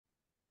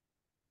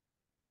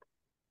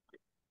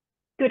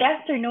Good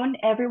afternoon,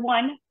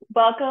 everyone.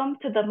 Welcome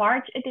to the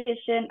March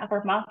edition of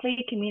our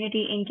monthly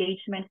Community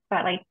Engagement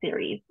Spotlight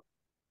Series.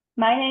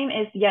 My name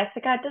is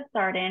Jessica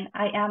Desardin.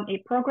 I am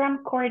a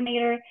program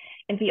coordinator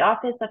in the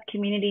Office of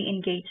Community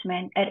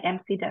Engagement at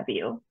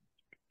MCW.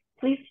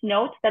 Please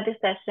note that this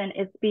session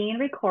is being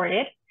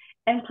recorded,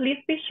 and please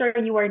be sure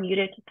you are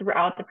muted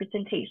throughout the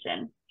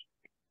presentation.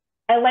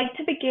 I'd like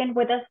to begin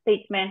with a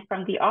statement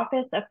from the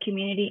Office of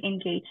Community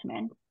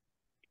Engagement.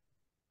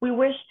 We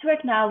wish to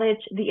acknowledge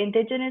the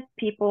Indigenous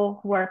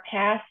people who are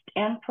past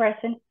and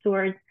present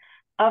stewards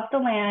of the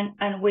land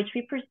on which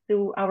we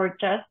pursue our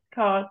just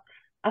cause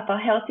of a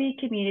healthy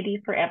community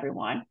for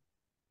everyone.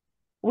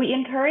 We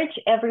encourage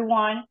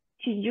everyone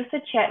to use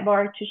the chat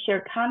bar to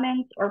share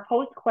comments or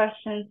post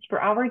questions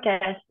for our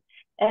guests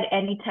at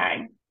any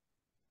time.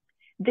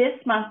 This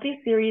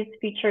monthly series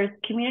features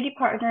community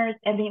partners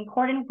and the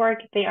important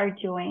work they are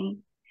doing.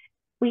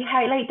 We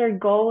highlight their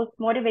goals,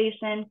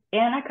 motivations,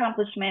 and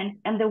accomplishments,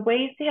 and the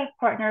ways they have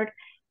partnered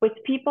with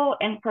people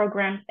and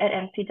programs at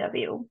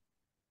MCW.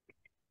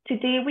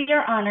 Today, we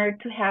are honored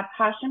to have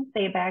Hashim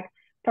Zaibak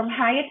from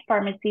Hayat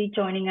Pharmacy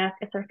joining us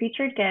as our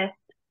featured guest,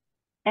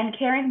 and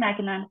Karen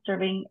McKinnon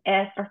serving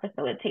as our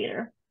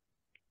facilitator.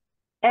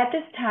 At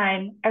this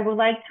time, I would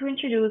like to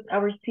introduce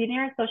our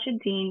Senior Associate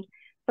Dean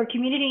for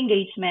Community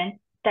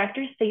Engagement,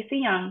 Dr. Stacy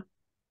Young,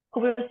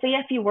 who will say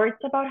a few words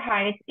about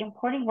Hayat's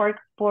important work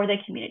for the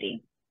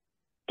community.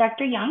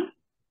 Dr. Young.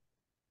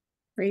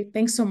 Great.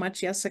 Thanks so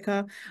much,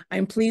 Jessica.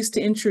 I'm pleased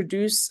to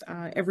introduce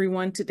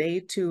everyone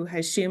today to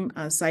Hashim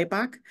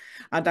Zaibak.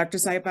 Dr.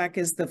 Zaibak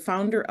is the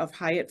founder of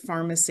Hayat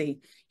Pharmacy.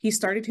 He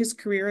started his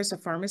career as a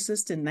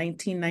pharmacist in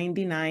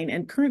 1999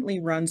 and currently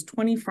runs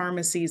 20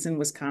 pharmacies in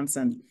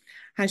Wisconsin.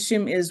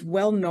 Hashim is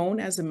well known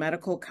as a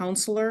medical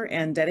counselor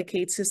and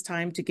dedicates his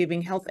time to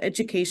giving health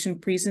education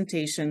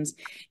presentations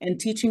and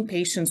teaching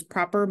patients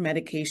proper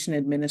medication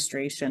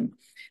administration.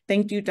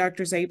 Thank you,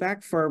 Dr.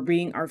 Zaibak, for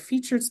being our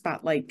featured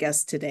spotlight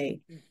guest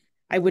today.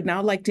 I would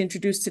now like to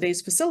introduce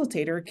today's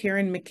facilitator,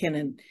 Karen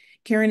McKinnon.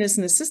 Karen is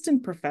an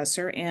assistant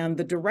professor and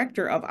the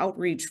director of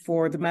outreach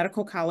for the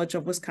Medical College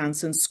of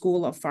Wisconsin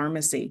School of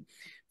Pharmacy.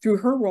 Through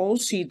her role,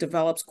 she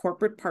develops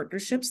corporate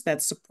partnerships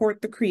that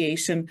support the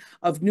creation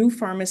of new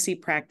pharmacy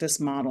practice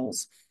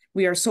models.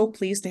 We are so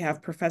pleased to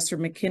have Professor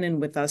McKinnon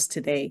with us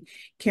today.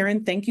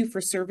 Karen, thank you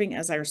for serving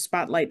as our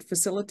spotlight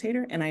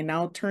facilitator, and I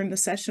now turn the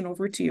session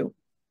over to you.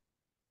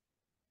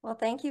 Well,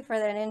 thank you for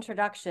that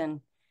introduction.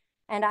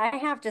 And I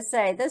have to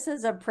say, this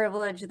is a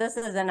privilege, this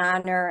is an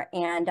honor,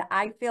 and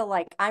I feel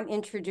like I'm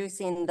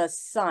introducing the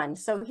sun.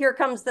 So here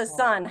comes the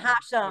sun,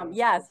 Hashim.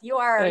 Yes, you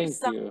are our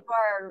sun, you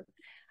are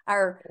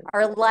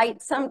our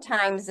light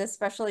sometimes,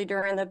 especially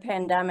during the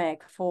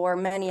pandemic for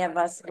many of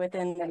us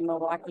within the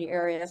Milwaukee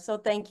area. So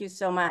thank you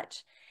so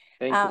much.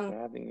 Thank you for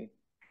having me.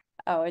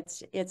 Oh,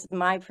 it's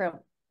my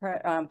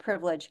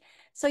privilege.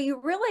 So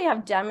you really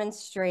have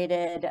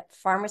demonstrated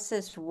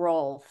pharmacist's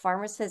role,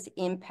 pharmacist's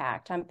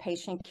impact on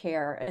patient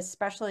care,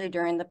 especially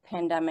during the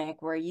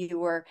pandemic where you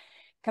were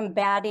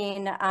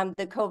combating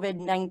the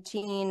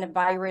COVID-19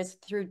 virus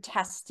through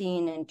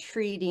testing and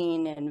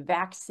treating and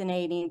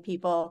vaccinating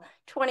people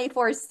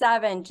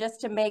 24/7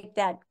 just to make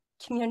that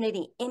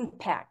community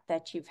impact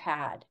that you've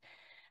had.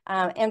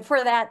 And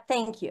for that,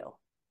 thank you.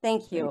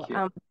 Thank you.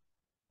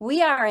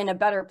 We are in a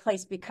better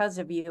place because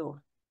of you.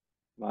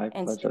 My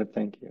pleasure.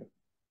 Thank you.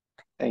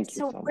 Thank you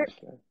so much.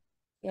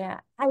 Yeah,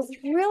 I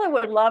really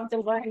would love to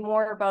learn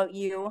more about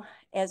you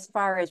as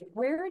far as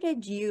where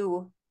did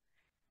you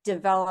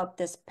develop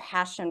this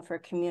passion for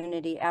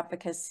community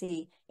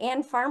advocacy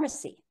and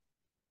pharmacy?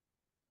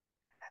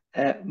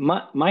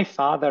 My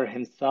father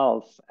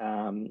himself,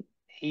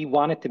 he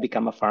wanted to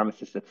become a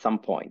pharmacist at some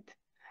point.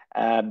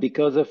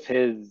 Because of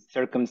his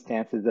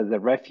circumstances as a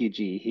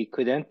refugee, he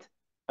couldn't,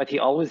 but he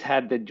always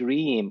had the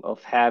dream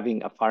of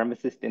having a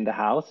pharmacist in the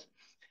house.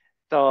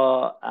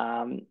 So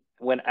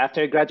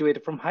after I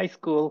graduated from high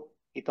school,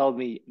 he told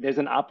me, there's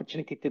an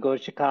opportunity to go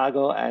to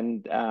Chicago,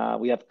 and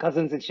we have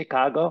cousins in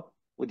Chicago.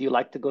 Would you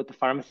like to go to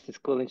pharmacy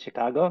school in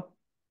Chicago?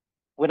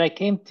 When I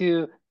came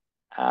to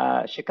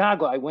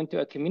Chicago, I went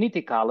to a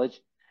community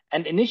college,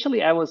 and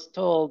initially I was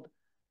told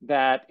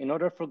that in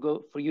order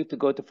for you to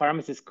go to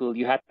pharmacy school,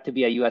 you had to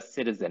be a US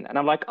citizen. And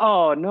I'm like,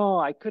 oh no,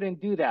 I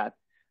couldn't do that.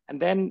 And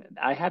then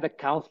I had a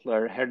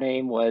counselor, her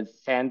name was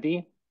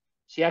Sandy.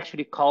 She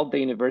actually called the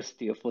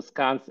University of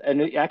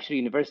Wisconsin, actually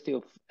University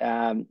of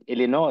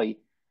Illinois,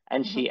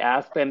 and she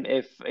asked them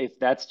if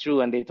that's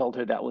true, and they told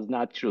her that was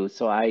not true.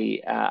 So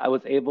I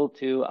was able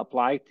to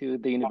apply to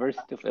the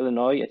University of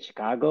Illinois at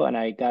Chicago, and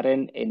I got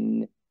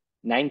in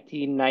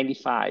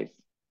 1995,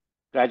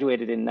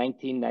 graduated in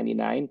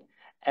 1999.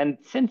 And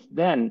since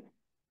then,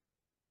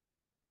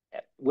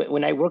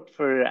 when I worked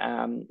for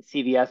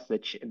CVS,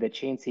 the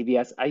chain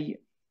CVS,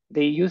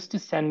 they used to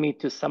send me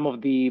to some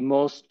of the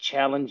most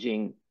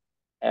challenging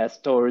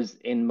stores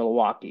in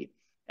Milwaukee.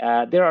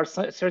 There are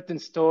certain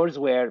stores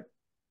where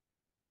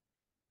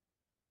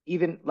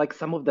even like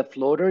some of the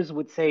floaters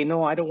would say,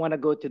 no, I don't want to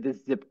go to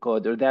this zip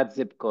code or that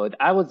zip code.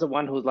 I was the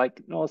one who's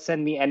like, no,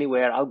 send me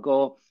anywhere. I'll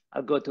go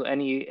to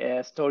any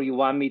store you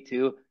want me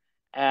to.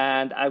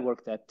 And I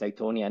worked at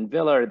Titonia and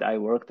Villard. I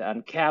worked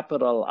on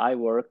Capitol. I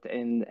worked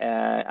in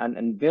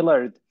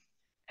Villard.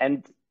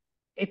 And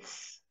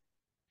it's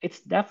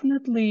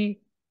definitely,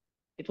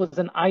 it was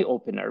an eye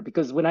opener,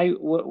 because when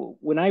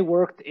I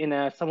worked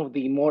in some of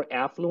the more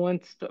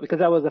affluent, because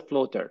I was a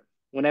floater,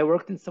 when I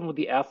worked in some of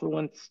the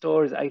affluent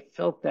stores, I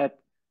felt that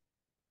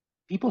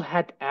people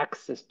had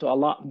access to a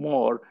lot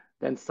more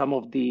than some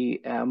of the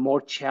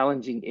more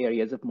challenging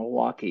areas of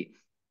Milwaukee.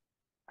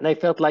 And I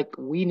felt like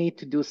we need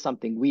to do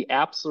something. We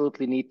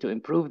absolutely need to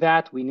improve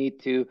that. We need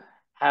to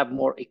have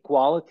more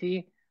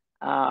equality.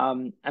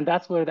 And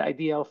that's where the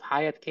idea of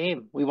Hayat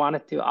came. We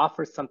wanted to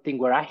offer something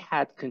where I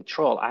had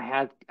control. I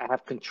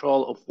have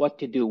control of what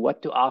to do,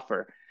 what to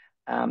offer.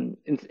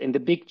 In the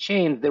big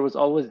chains, there was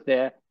always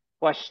the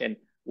question,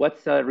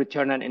 what's the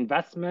return on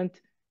investment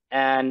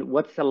and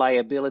what's the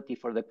liability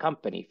for the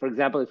company? For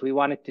example, if we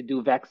wanted to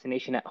do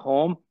vaccination at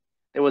home,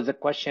 there was a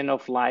question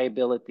of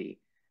liability.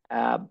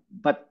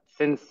 But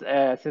since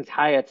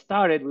Hayat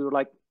started, we were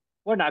like,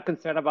 we're not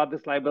concerned about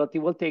this liability.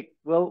 We'll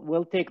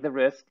take the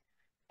risk.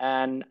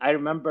 And I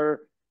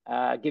remember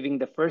giving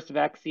the first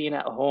vaccine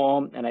at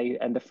home,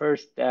 and the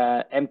first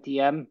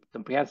MTM,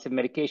 comprehensive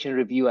medication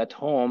review, at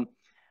home.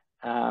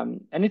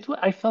 And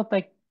I felt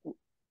like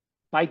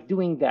by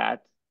doing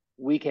that,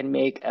 we can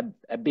make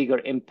a bigger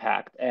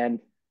impact and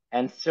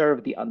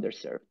serve the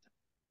underserved.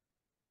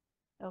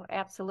 Oh,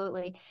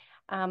 absolutely.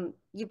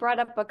 You brought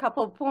up a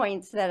couple of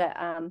points that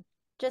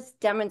just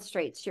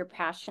demonstrates your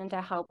passion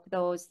to help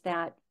those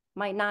that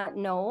might not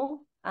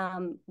know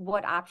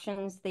what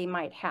options they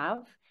might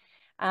have.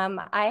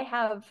 I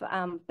have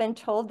been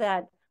told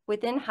that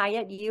within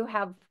Hayat, you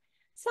have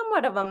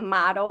somewhat of a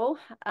motto,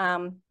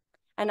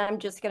 and I'm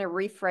just going to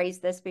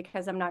rephrase this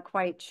because I'm not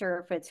quite sure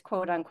if it's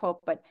quote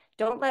unquote, but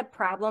don't let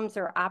problems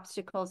or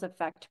obstacles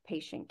affect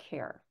patient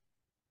care.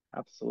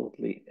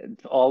 Absolutely.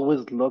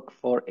 Always look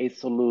for a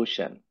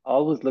solution.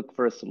 Always look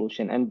for a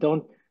solution, and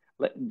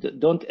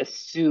don't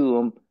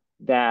assume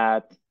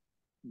that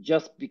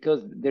just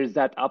because there's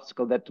that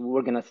obstacle that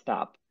we're going to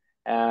stop.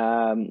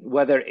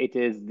 Whether it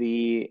is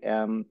the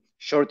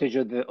shortage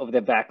of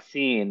the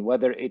vaccine,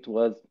 whether it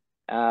was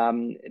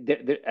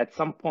at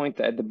some point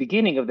at the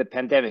beginning of the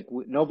pandemic,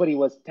 nobody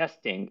was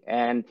testing.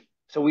 And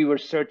so we were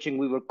searching,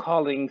 we were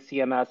calling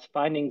CMS,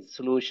 finding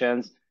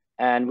solutions.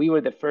 And we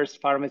were the first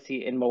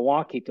pharmacy in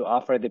Milwaukee to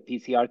offer the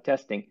PCR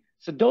testing.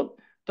 So don't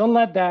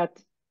let that,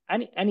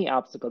 any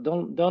obstacle,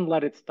 don't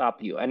let it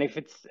stop you. And if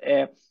it's,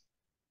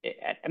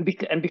 and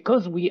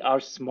because we are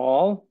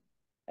small,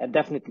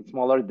 definitely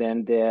smaller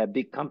than the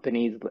big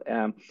companies,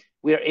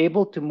 we are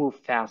able to move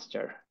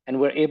faster, and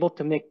we're able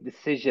to make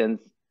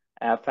decisions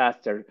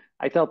faster.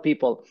 I tell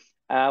people,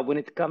 when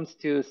it comes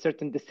to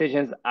certain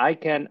decisions,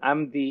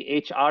 I'm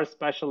the HR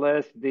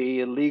specialist,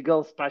 the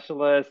legal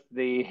specialist,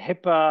 the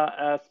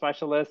HIPAA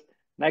specialist,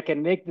 and I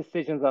can make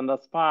decisions on the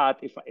spot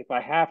if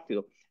I have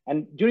to.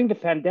 And during the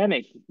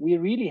pandemic, we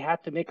really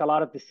had to make a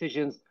lot of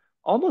decisions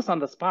almost on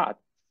the spot,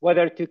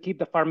 whether to keep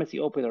the pharmacy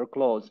open or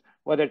close,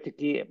 whether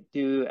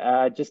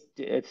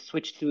to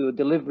switch to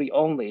delivery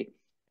only.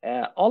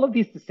 All of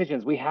these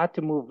decisions, we had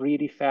to move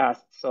really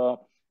fast.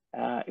 So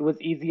it was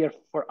easier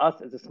for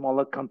us as a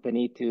smaller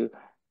company to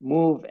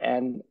move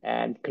and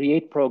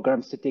create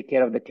programs to take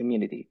care of the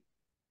community.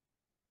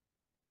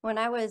 When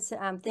I was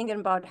thinking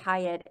about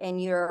Hayat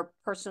and your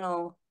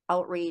personal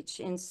outreach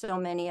in so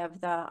many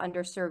of the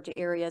underserved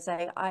areas,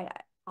 I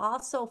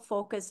also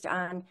focused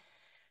on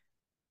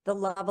the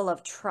level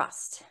of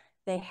trust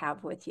they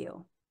have with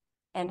you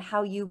and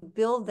how you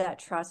build that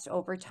trust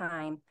over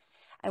time.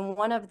 And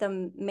one of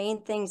the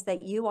main things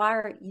that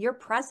you're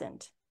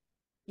present.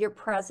 You're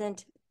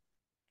present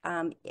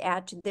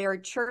at their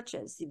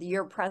churches.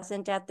 You're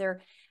present at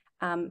their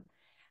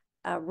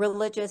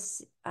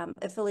religious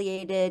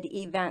affiliated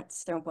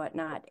events or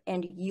whatnot,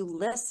 and you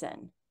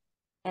listen.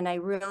 And I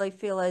really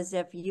feel as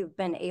if you've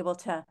been able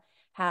to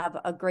have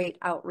a great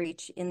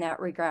outreach in that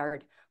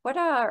regard. What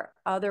are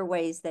other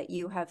ways that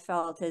you have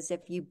felt as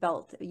if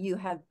you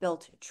have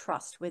built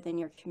trust within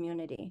your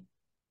community?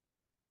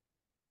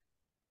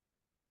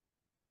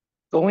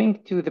 Going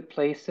to the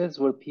places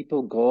where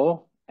people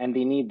go and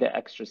they need the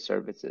extra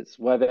services,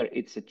 whether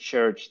it's a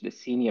church, the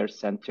senior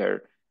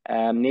center,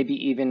 maybe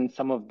even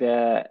some of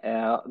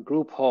the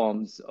group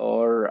homes,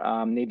 or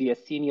maybe a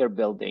senior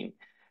building,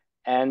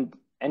 and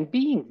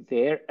being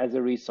there as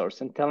a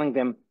resource and telling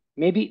them,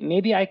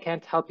 maybe I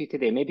can't help you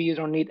today. Maybe you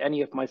don't need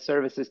any of my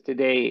services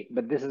today,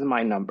 but this is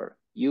my number.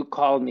 You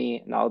call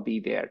me and I'll be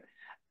there.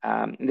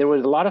 There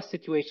was a lot of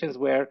situations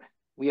where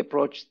we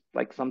approached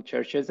like some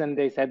churches and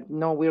they said,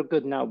 no, we're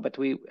good now.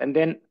 And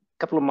then a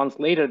couple of months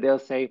later, they'll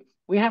say,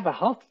 we have a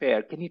health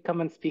fair. Can you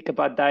come and speak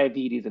about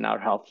diabetes in our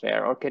health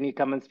fair? Or can you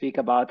come and speak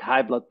about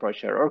high blood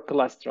pressure or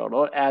cholesterol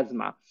or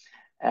asthma?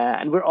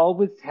 And we're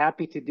always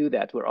happy to do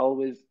that. We're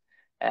always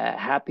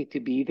happy to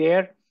be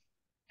there.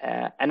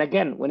 And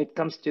again, when it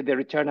comes to the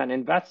return on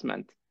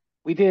investment,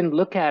 We didn't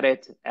look at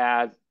it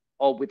as,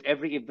 oh, with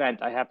every event,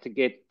 I have to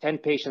get 10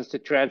 patients to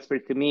transfer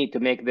to me to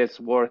make this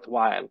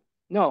worthwhile.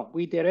 No,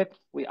 we did it.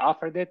 We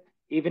offered it,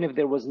 even if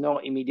there was no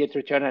immediate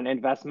return on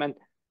investment,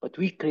 but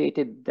we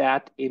created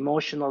that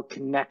emotional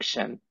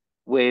connection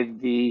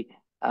with the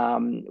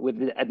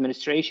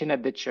administration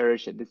at the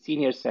church, at the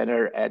senior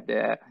center, at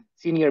the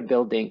senior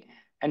building.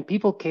 And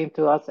people came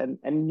to us and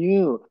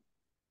knew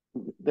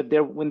that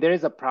when there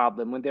is a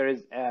problem, when there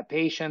is a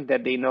patient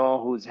that they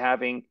know who's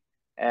having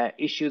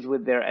issues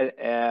with their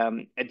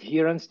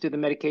adherence to the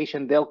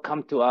medication, they'll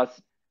come to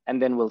us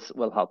and then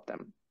we'll help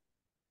them.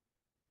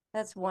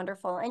 That's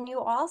wonderful. And you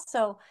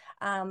also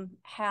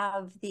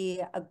have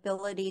the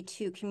ability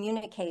to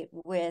communicate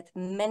with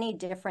many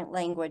different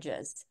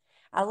languages.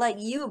 I'll let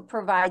you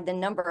provide the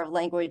number of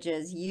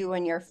languages you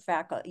and your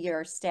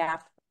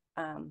staff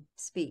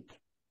speak.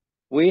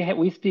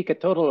 We speak a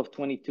total of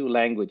 22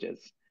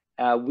 languages.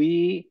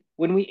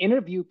 When we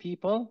interview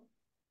people,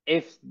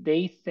 if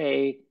they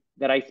say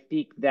that I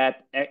speak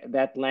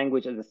that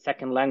language as a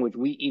second language,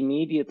 we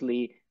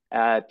immediately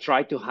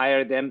try to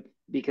hire them,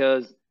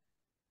 because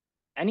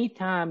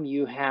anytime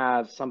you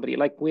have somebody,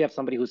 like we have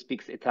somebody who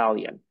speaks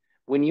Italian,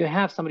 when you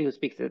have somebody who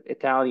speaks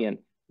Italian,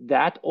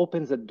 that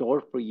opens a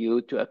door for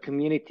you to a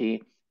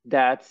community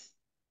that's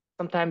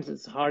sometimes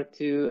it's hard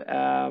to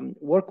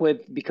work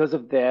with because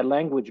of the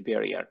language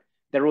barrier.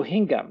 The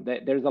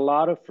Rohingya, there's a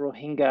lot of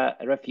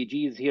Rohingya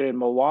refugees here in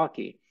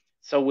Milwaukee.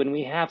 So when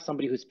we have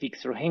somebody who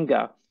speaks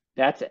Rohingya,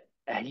 that's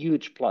a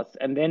huge plus.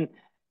 And then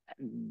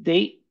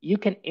you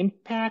can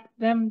impact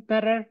them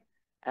better.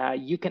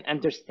 You can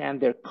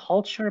understand their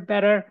culture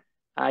better.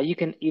 You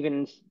can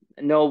even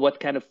know what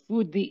kind of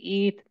food they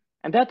eat.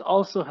 And that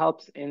also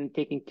helps in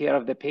taking care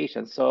of the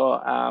patient.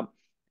 So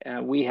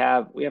we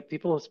have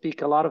people who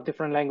speak a lot of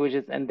different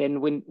languages. And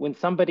then when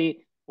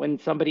somebody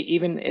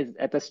even is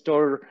at a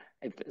store,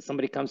 if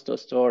somebody comes to a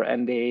store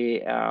and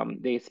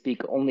they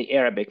speak only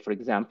Arabic, for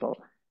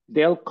example,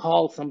 they'll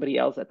call somebody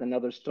else at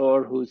another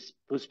store who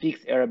speaks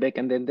Arabic,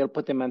 and then they'll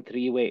put them on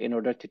three-way in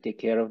order to take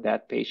care of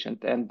that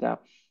patient. And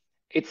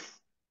it's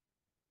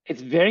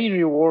very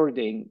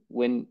rewarding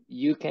when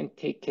you can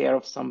take care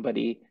of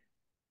somebody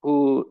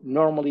who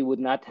normally would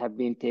not have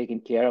been taken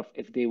care of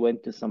if they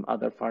went to some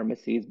other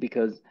pharmacies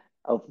because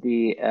of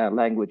the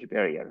language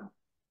barrier.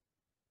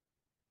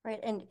 Right,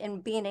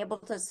 and being able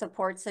to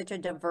support such a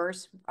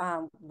diverse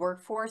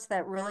workforce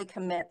that really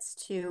commits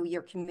to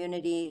your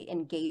community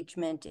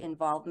engagement,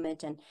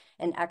 involvement, and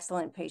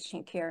excellent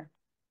patient care.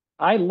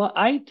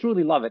 I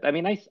truly love it. I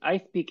mean, I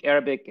speak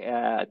Arabic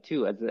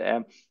too as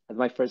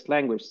my first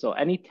language. So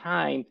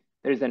anytime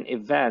there's an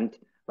event,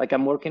 like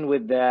I'm working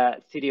with the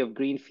city of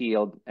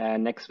Greenfield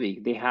next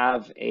week, they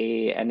have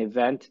an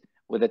event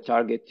with a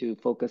target to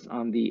focus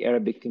on the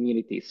Arabic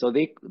community. So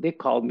they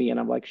called me and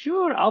I'm like,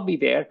 sure, I'll be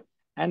there.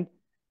 And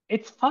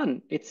it's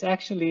fun. It's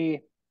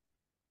actually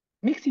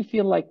makes you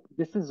feel like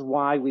this is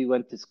why we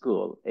went to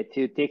school,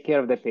 to take care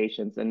of the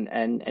patients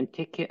and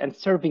take care and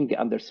serving the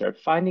underserved,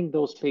 finding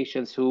those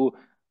patients who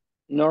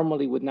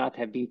normally would not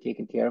have been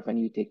taken care of,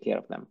 and you take care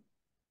of them.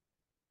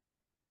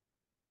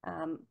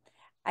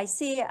 I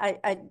see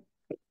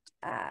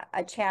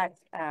a chat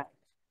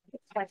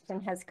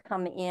question has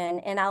come in,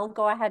 and I'll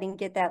go ahead and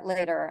get that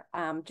later.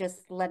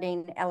 Just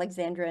letting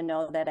Alexandra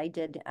know that I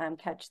did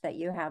catch that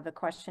you have a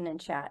question in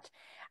chat.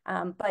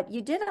 But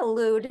you did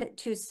allude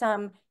to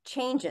some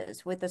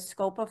changes with the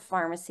scope of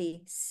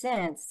pharmacy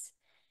since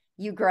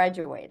you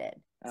graduated.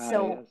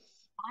 So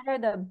Yes. what are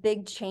the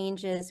big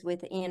changes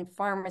within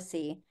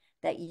pharmacy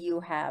that you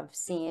have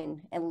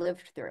seen and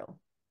lived through?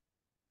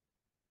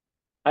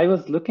 I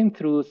was looking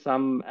through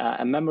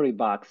a memory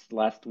box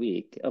last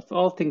week of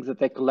all things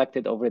that I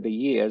collected over the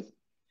years,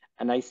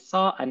 and I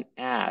saw an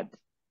ad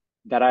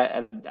that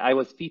I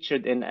was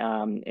featured in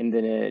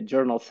the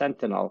journal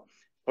Sentinel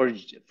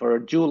for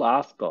Jewel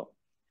Osco,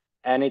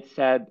 and it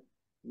said,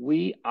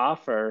 we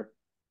offer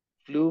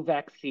flu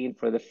vaccine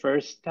for the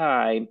first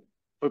time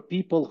for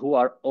people who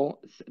are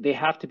they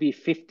have to be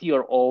 50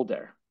 or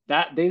older.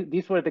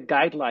 These were the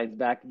guidelines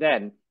back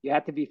then. You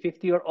had to be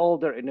 50 or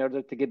older in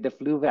order to get the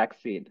flu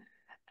vaccine.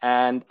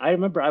 And I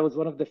remember I was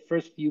one of the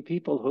first few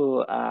people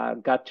who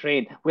got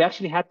trained. We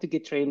actually had to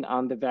get trained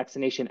on the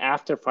vaccination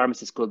after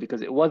pharmacy school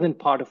because it wasn't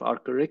part of our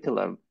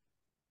curriculum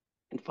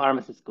in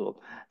pharmacy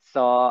school.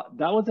 So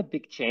that was a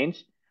big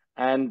change.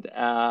 And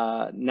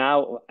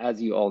now,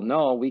 as you all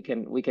know, we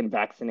can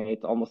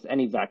vaccinate almost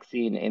any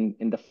vaccine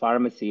in the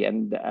pharmacy.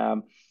 And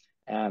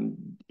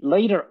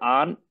later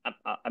on,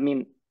 I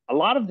mean, a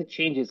lot of the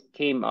changes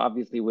came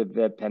obviously with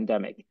the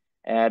pandemic.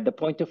 The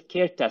point of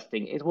care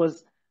testing, it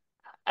was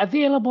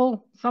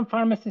available. Some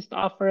pharmacists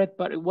offer it,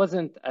 but it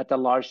wasn't at a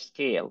large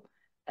scale.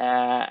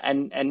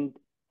 And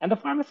the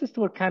pharmacists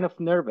were kind of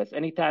nervous.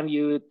 Anytime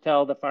you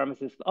tell the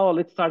pharmacist, oh,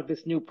 let's start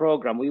this new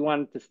program, we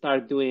want to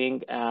start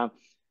doing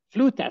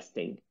flu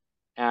testing,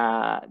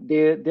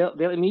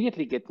 they'll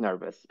immediately get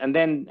nervous. And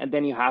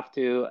then you have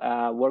to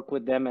work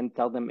with them and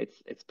tell them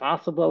it's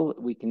possible,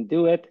 we can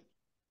do it.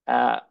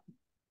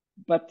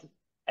 But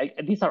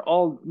these are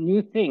all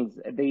new things.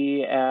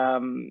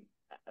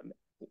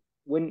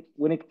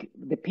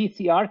 the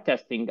PCR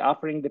testing,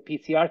 offering the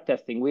PCR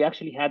testing, we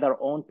actually had our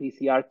own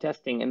PCR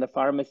testing in the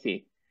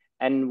pharmacy,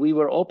 and we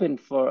were open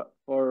for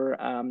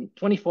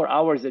 24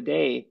 hours a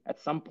day at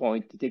some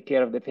point to take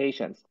care of the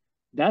patients.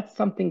 That's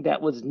something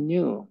that was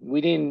new.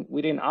 We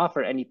didn't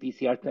offer any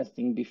PCR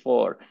testing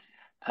before.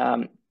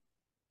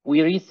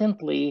 We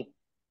recently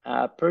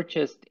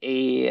purchased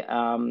a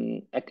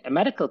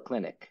medical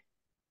clinic.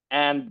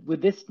 And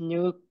with this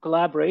new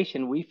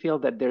collaboration, we feel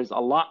that there's a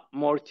lot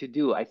more to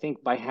do. I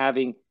think by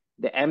having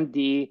the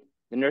MD,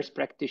 the nurse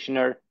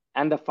practitioner,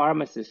 and the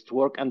pharmacist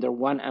work under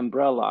one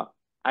umbrella,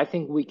 I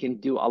think we can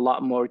do a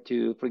lot more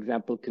to, for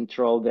example,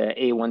 control the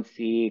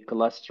A1C,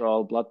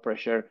 cholesterol, blood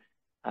pressure.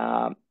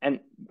 And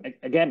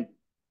again,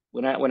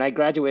 when I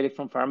graduated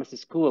from pharmacy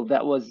school,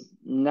 that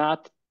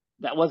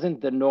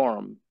wasn't the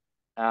norm.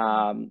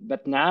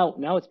 But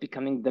now it's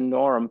becoming the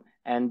norm,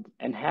 and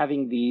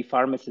having the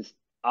pharmacist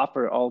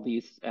offer all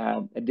these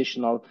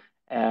additional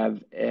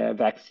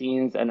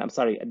vaccines and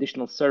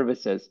additional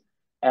services.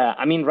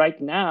 I mean, right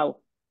now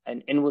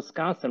in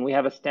Wisconsin, we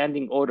have a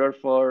standing order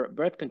for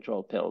birth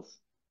control pills.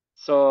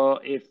 So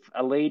if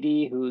a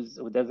lady who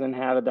doesn't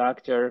have a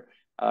doctor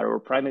or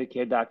primary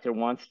care doctor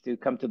wants to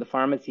come to the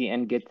pharmacy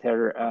and get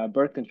her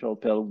birth control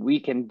pill,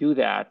 we can do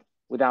that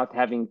without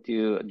having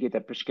to get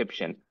a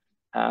prescription.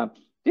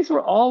 These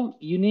were all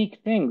unique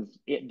things.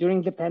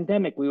 During the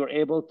pandemic, we were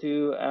able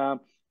to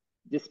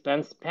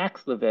dispense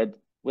Paxlovid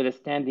with a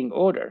standing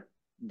order.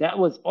 That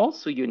was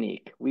also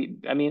unique.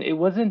 I mean, it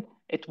wasn't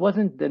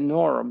the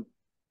norm,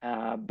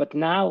 but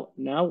now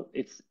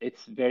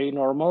it's very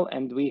normal,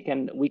 and we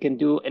can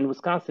do in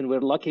Wisconsin. We're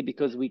lucky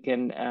because we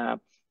can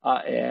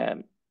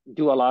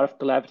do a lot of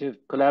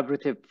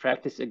collaborative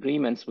practice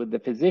agreements with the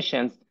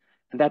physicians,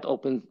 and that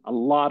opens a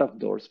lot of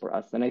doors for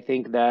us. And I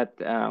think that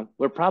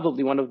we're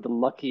probably one of the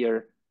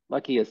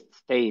luckiest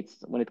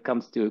states when it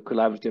comes to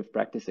collaborative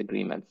practice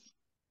agreements.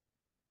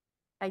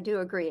 I do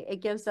agree.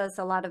 It gives us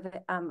a lot of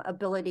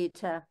ability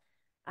to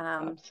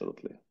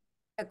Absolutely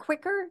a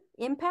quicker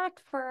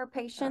impact for our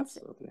patients.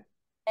 Absolutely.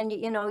 And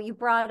you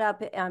brought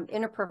up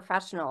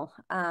interprofessional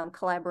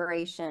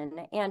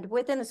collaboration, and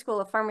within the School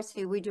of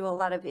Pharmacy, we do a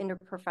lot of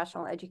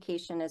interprofessional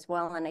education as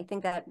well. And I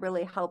think that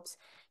really helps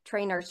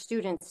train our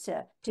students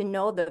to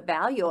know the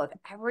value of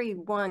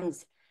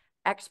everyone's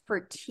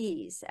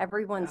expertise,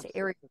 everyone's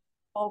area of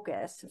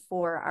focus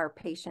for our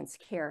patients'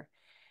 care.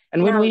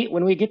 And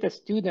when we get a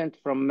student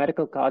from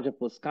Medical College of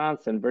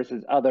Wisconsin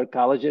versus other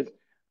colleges,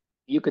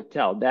 you could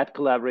tell that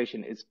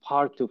collaboration is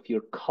part of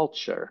your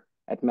culture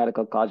at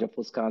Medical College of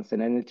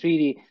Wisconsin, and it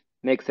really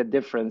makes a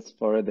difference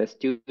for the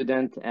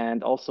student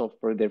and also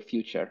for their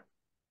future.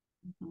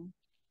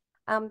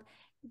 Mm-hmm.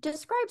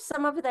 Describe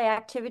some of the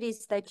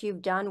activities that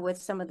you've done with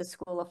some of the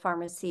School of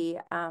Pharmacy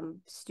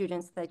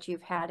students that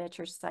you've had at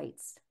your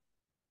sites.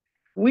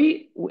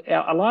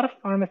 A lot of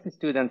pharmacy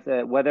students,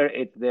 whether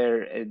it's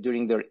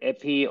during their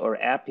EPI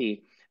or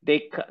API,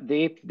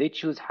 they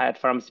choose Hayat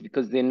Pharmacy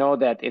because they know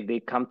that if they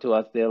come to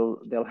us,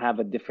 they'll have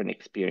a different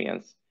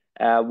experience.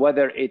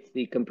 Whether it's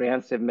the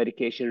comprehensive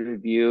medication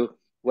review,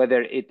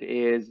 whether it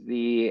is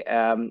the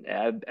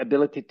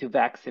ability to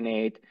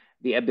vaccinate,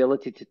 the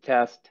ability to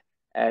test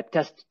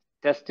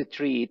to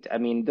treat. I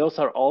mean, those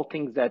are all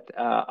things that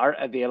are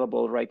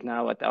available right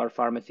now at our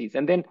pharmacies.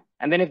 And then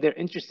if they're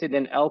interested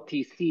in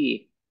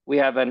LTC, we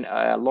have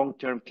a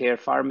long-term care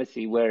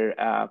pharmacy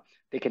where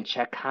they can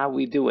check how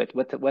we do it,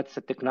 what's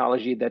the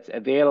technology that's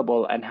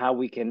available, and how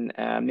we can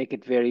make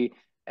it very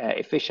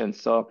efficient.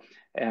 So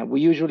we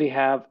usually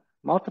have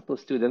multiple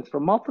students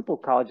from multiple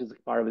colleges of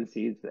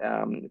pharmacies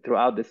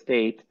throughout the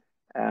state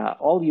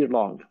all year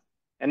long.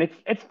 And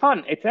it's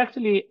fun. It's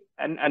actually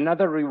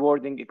another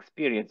rewarding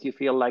experience. You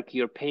feel like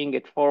you're paying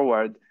it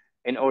forward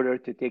in order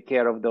to take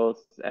care of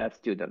those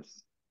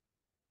students.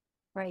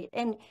 Right.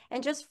 And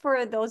just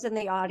for those in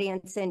the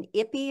audience, an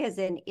IPI is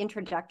an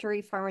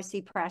introductory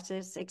pharmacy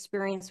practice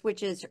experience,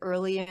 which is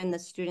early in the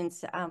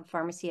student's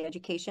pharmacy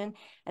education.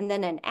 And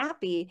then an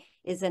API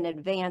is an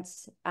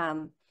advanced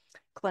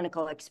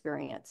clinical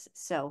experience.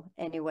 So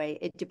anyway,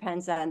 it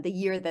depends on the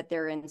year that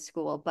they're in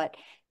school, but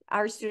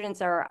our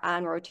students are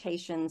on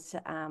rotations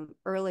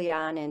early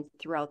on and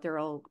throughout their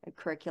whole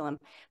curriculum.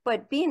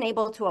 But being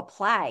able to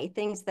apply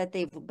things that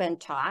they've been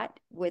taught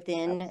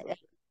within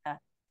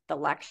the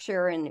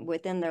lecture and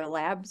within their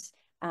labs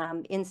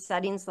in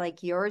settings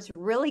like yours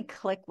really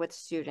click with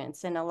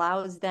students and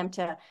allows them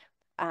to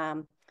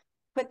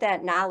put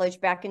that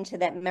knowledge back into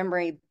that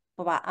memory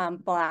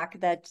block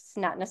that's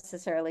not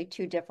necessarily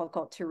too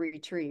difficult to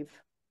retrieve.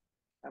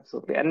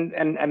 Absolutely.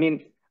 And I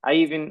mean,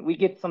 we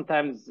get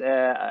sometimes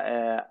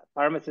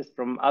pharmacists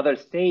from other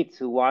states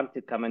who want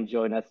to come and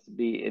join us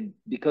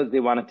because they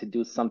wanted to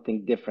do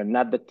something different,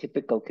 not the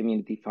typical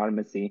community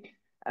pharmacy.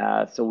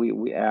 So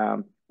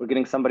we're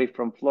getting somebody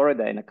from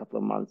Florida in a couple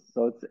of months.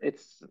 So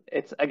it's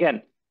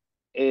again,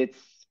 it's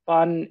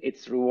fun,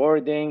 it's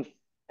rewarding,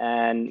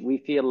 and we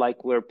feel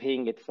like we're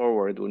paying it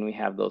forward when we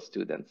have those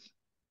students.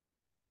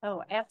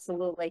 Oh,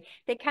 absolutely.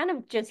 They kind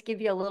of just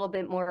give you a little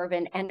bit more of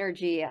an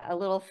energy, a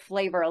little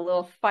flavor, a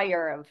little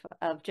fire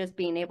of just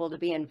being able to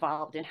be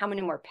involved, and how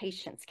many more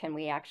patients can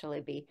we actually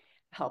be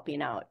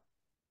helping out?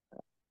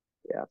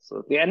 Yeah,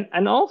 absolutely.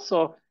 And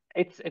also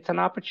it's an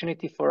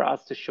opportunity for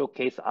us to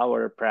showcase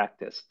our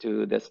practice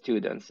to the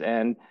students,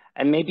 and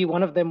maybe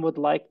one of them would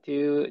like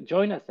to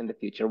join us in the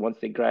future once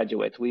they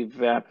graduate.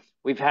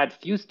 We've had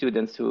few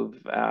students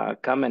who've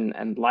come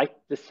and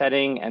liked the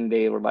setting, and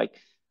they were like,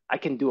 I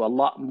can do a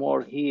lot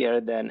more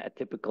here than a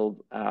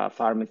typical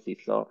pharmacy.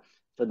 So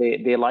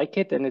they like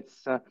it, and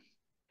it's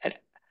and-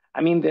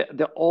 I mean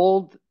the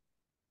old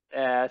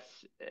uh,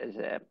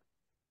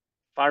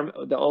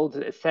 the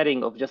old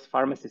setting of just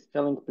pharmacists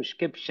filling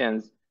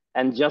prescriptions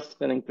and just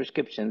filling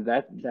prescriptions,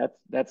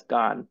 that's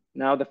gone.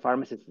 Now the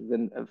pharmacist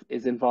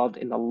is involved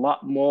in a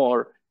lot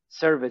more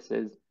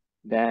services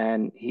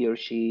than he or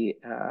she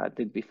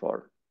did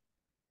before.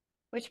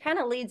 Which kind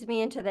of leads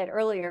me into that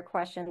earlier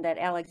question that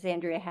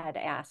Alexandria had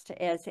asked,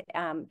 is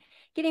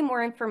getting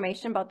more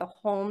information about the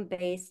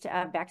home-based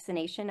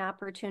vaccination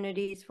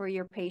opportunities for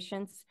your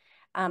patients,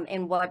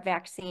 and what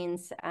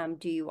vaccines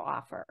do you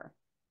offer?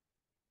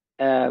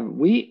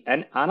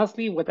 And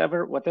honestly,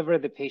 whatever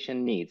the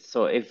patient needs.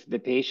 So if the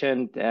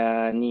patient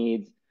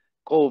needs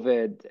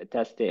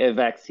COVID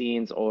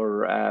vaccines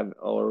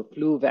or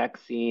flu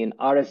vaccine,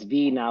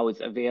 RSV now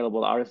is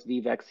available.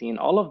 RSV vaccine,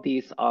 all of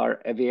these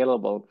are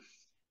available.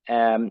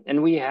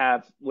 And we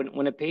have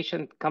when a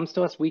patient comes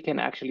to us, we can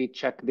actually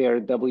check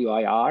their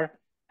WIR,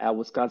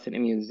 Wisconsin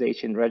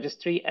Immunization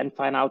Registry, and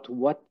find out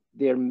what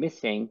they're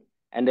missing,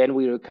 and then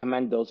we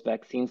recommend those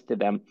vaccines to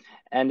them.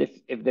 And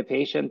if the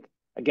patient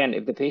Again,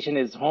 if the patient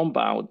is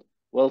homebound,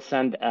 we'll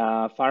send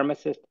a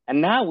pharmacist.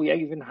 And now we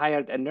even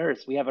hired a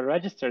nurse. We have a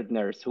registered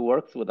nurse who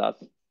works with us,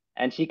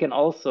 and she can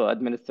also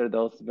administer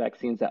those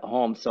vaccines at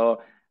home.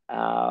 So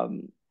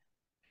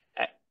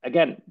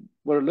again,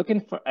 we're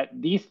looking for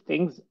these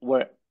things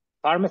where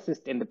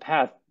pharmacists in the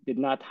past did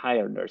not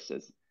hire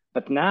nurses.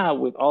 But now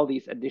with all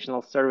these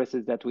additional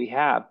services that we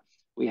have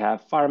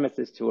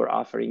pharmacists who are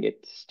offering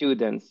it to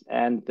students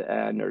and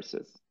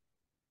nurses.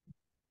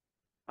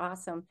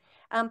 Awesome.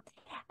 And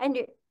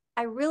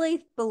I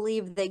really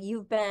believe that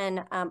you've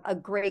been a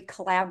great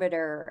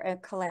collaborator,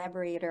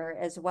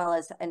 as well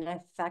as an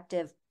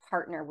effective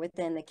partner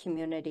within the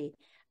community.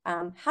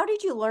 How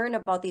did you learn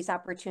about these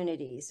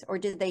opportunities, or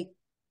did they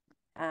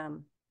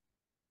come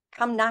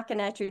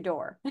knocking at your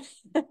door?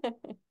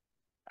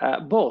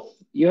 Both.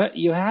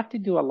 You have to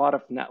do a lot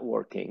of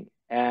networking,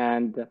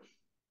 and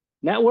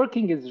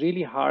networking is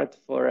really hard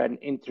for an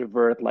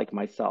introvert like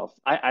myself.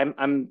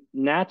 I'm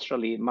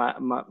naturally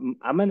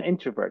I'm an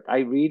introvert. I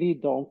really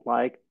don't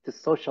like to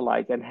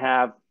socialize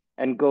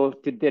and go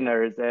to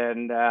dinners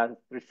and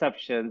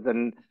receptions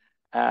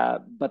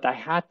but I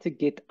had to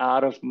get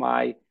out of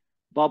my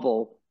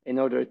bubble in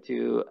order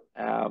to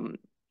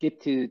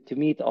get to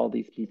meet all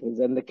these people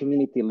and the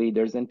community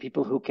leaders and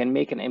people who can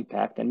make an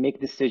impact and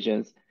make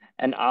decisions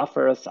and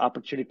offer us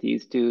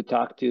opportunities to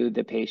talk to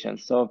the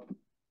patients. So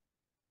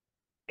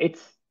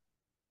it's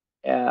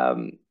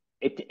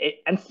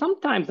and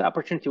sometimes the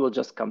opportunity will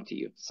just come to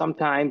you.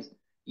 Sometimes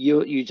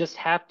you just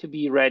have to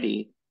be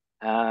ready,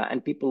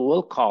 and people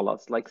will call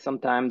us. Like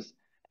sometimes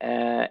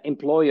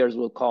employers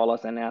will call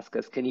us and ask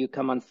us, can you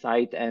come on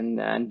site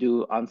and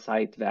do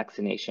on-site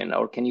vaccination,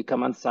 or can you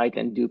come on site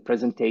and do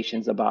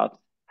presentations about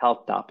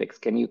health topics?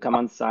 Can you come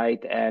on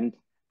site and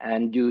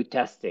do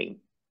testing?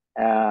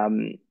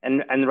 And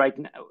right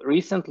now,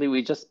 recently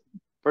we just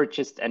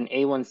purchased an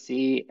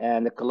A1C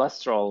and a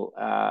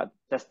cholesterol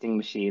testing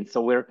machine.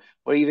 So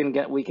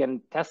we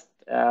can test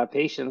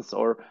patients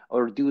or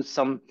do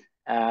some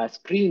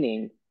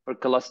screening for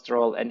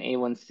cholesterol and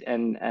A1C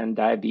and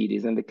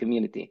diabetes in the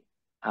community.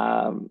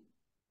 Was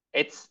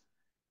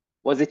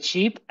it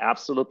cheap?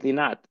 Absolutely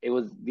not.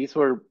 These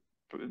were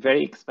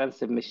very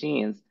expensive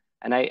machines,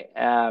 and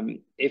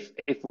if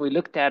we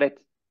looked at it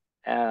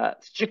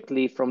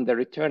strictly from the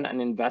return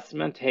on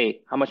investment,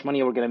 hey, how much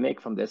money are we going to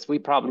make from this? We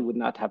probably would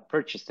not have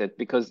purchased it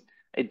because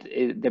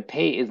the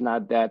pay is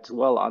not that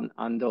well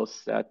on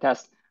those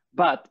tests.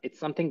 But it's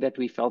something that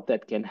we felt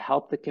that can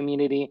help the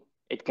community.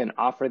 It can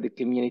offer the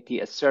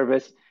community a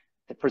service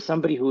for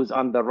somebody who's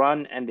on the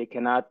run and they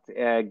cannot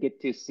get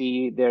to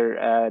see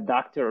their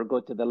doctor or go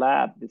to the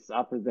lab. This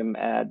offers them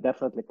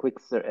definitely a quick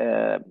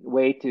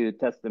way to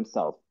test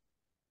themselves.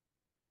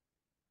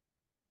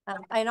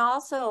 And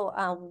also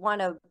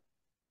want to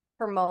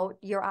promote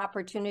your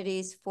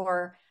opportunities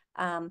for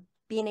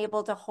being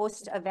able to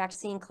host a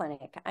vaccine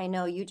clinic. I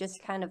know you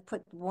just kind of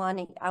put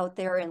one out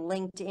there in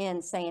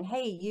LinkedIn saying,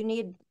 hey, you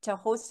need to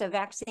host a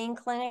vaccine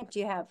clinic. Do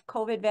you have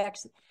COVID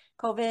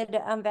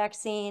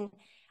vaccine?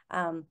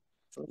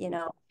 You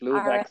know, flu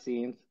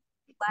vaccines.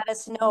 Let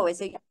us know. Is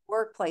it your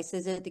workplace?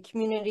 Is it the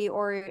community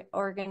or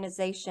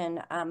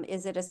organization?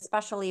 Is it a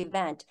special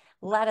event?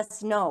 Let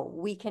us know.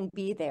 We can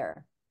be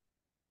there.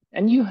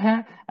 And you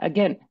have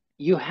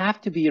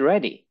to be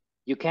ready.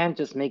 You can't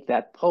just make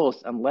that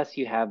post unless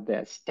you have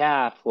the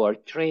staff who are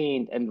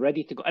trained and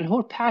ready to go and who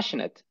are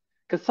passionate.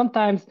 Because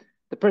sometimes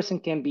the person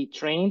can be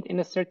trained in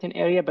a certain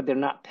area, but they're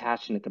not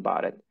passionate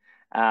about it.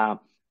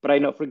 But I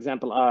know, for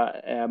example,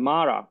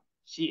 Mara,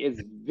 she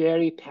is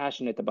very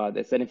passionate about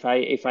this. And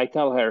if I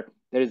tell her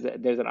there's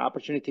an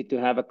opportunity to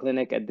have a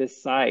clinic at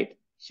this site,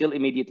 she'll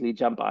immediately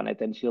jump on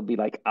it and she'll be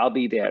like, I'll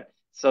be there.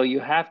 So you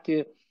have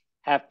to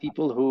have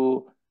people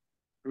who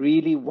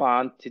really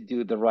want to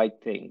do the right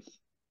things.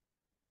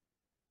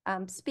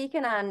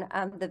 Speaking on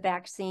the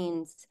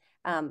vaccines,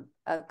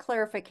 a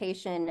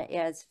clarification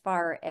as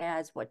far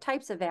as what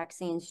types of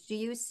vaccines, do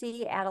you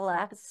see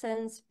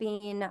adolescents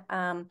being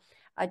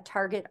a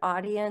target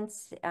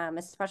audience,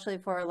 especially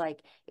for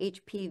like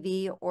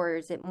HPV, or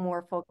is it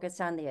more focused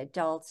on the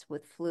adults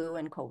with flu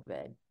and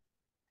COVID?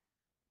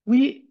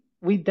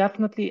 We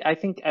definitely, I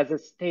think as a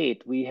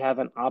state, we have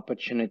an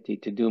opportunity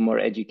to do more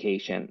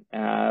education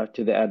to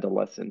the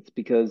adolescents,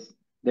 because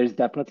there's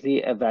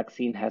definitely a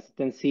vaccine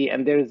hesitancy,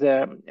 and there's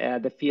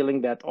the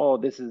feeling that, oh,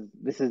 this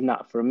is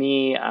not for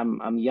me.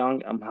 I'm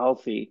young, I'm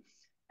healthy.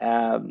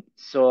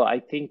 So I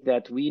think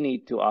that we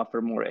need to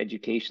offer more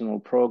educational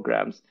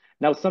programs.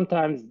 Now,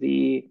 sometimes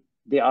they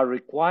are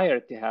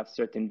required to have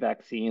certain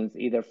vaccines,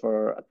 either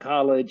for a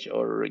college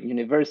or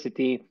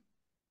university,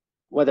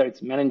 whether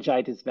it's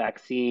meningitis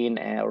vaccine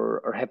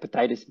or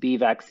hepatitis B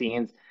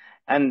vaccines.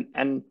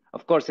 And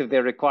of course, if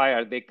they're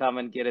required, they come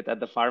and get it at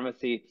the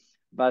pharmacy.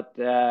 But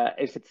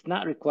if it's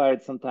not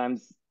required,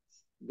 sometimes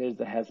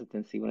there's a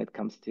hesitancy when it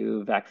comes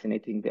to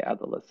vaccinating the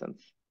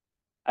adolescents.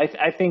 I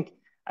think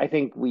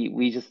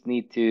we just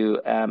need to,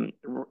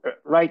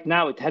 right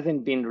now, it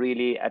hasn't been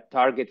really a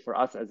target for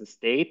us as a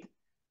state,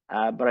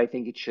 but I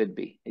think it should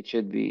be. It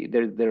should be.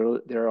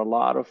 There are a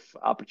lot of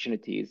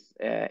opportunities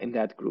in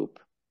that group.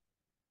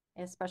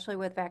 Especially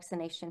with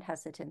vaccination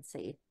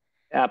hesitancy.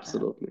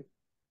 Absolutely.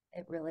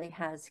 It really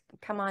has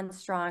come on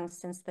strong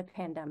since the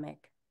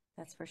pandemic.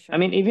 That's for sure. I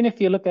mean, even if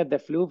you look at the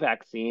flu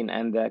vaccine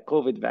and the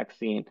COVID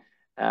vaccine,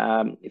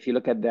 if you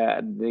look at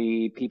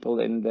the people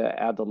in the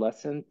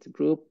adolescent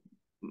group,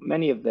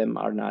 many of them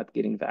are not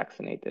getting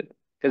vaccinated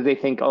because they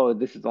think, oh,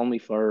 this is only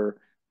for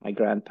my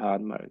grandpa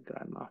and my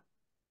grandma.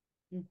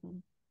 Mm-hmm.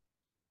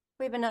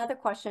 We have another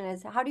question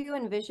is, how do you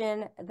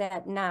envision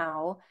that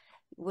now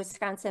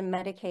Wisconsin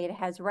Medicaid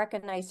has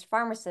recognized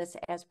pharmacists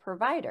as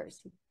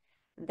providers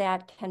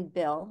that can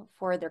bill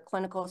for their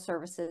clinical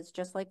services,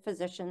 just like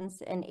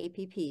physicians and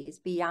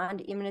APPs,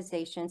 beyond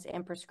immunizations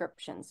and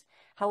prescriptions?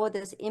 How will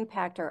this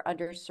impact our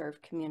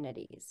underserved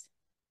communities?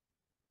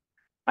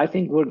 I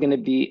think we're going to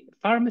be,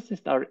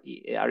 pharmacists are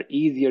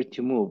easier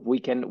to move. We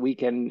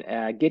can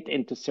get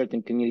into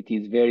certain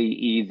communities very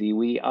easy.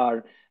 We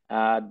are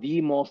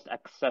the most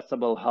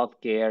accessible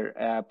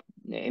healthcare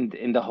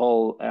in the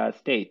whole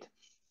state.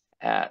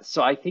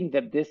 So I think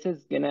that this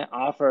is going to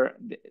offer,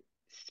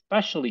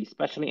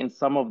 especially in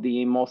some of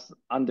the most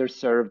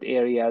underserved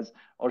areas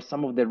or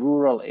some of the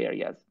rural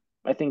areas.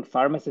 I think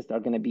pharmacists are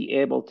going to be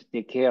able to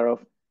take care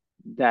of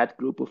that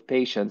group of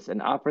patients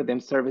and offer them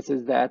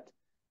services that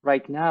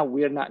right now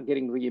we're not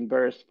getting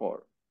reimbursed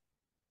for.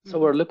 So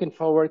we're looking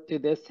forward to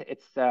this.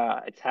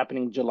 It's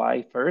happening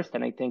July 1st,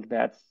 and I think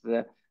that's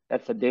the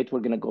date we're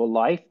going to go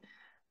live.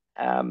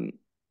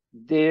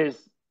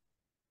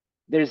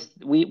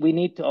 We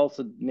need to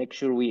also make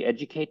sure we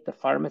educate the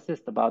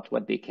pharmacist about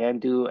what they can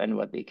do and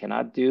what they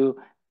cannot do.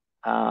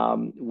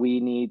 We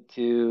need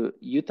to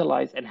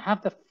utilize and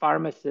have the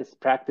pharmacist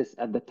practice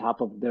at the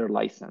top of their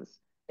license.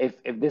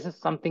 If this is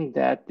something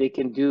that they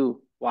can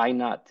do, why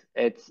not?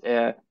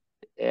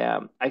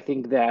 I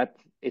think that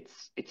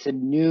it's a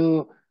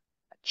new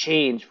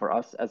change for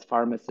us as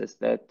pharmacists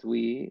that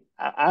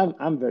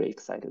I'm very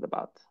excited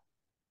about.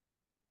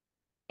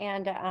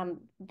 And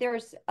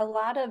there's a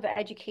lot of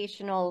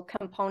educational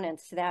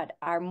components that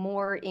are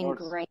more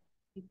ingrained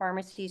in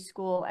pharmacy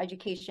school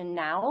education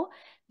now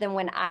than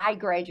when I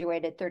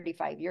graduated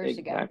 35 years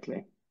ago.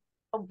 Exactly.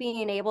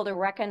 Being able to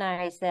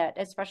recognize that,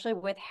 especially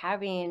with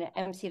having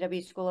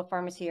MCW School of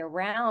Pharmacy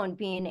around,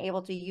 being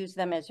able to use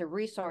them as a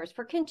resource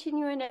for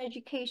continuing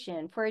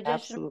education, for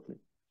additional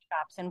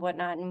shops and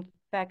whatnot. In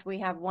fact, we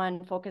have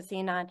one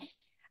focusing on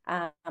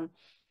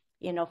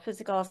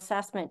physical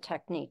assessment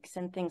techniques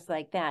and things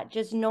like that.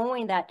 Just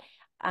knowing that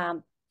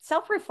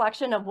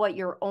self-reflection of what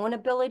your own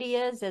ability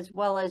is, as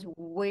well as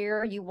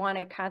where you want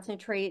to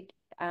concentrate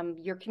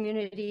your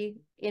community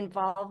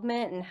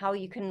involvement and how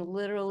you can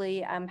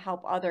literally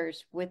help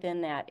others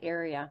within that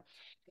area.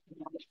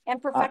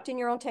 And perfecting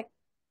your own technique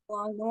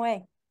along the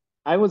way.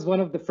 I was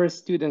one of the first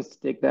students to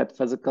take that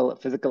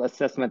physical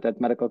assessment at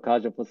Medical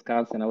College of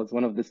Wisconsin. I was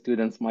one of the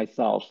students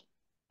myself.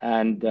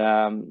 And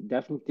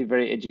definitely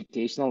very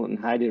educational and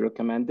highly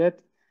recommended.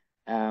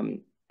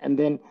 And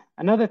then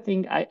another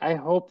thing, I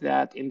hope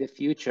that in the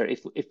future,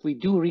 if we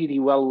do really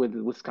well with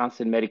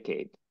Wisconsin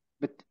Medicaid,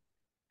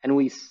 and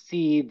we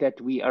see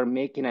that we are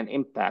making an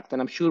impact,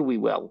 and I'm sure we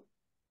will,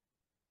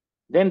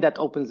 then that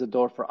opens the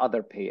door for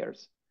other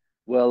payers.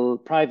 Will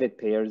private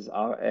payers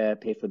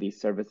pay for these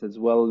services?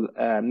 Will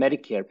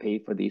Medicare pay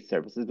for these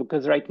services?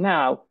 Because right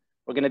now,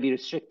 we're going to be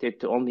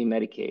restricted to only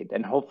Medicaid,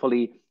 and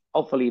hopefully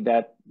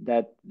that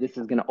this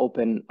is going to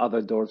open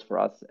other doors for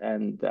us.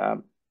 And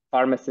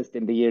pharmacists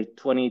in the year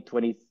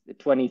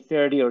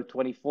 2030 or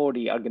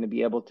 2040 are going to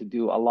be able to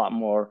do a lot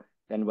more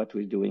than what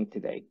we're doing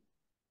today.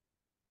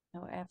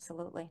 Oh,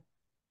 absolutely.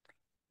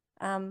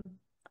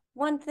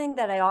 One thing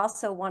that I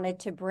also wanted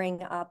to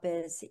bring up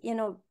is,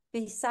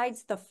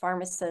 besides the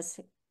pharmacist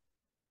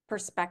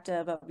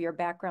perspective of your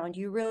background,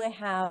 you really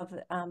have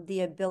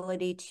the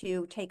ability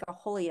to take a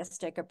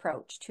holistic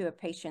approach to a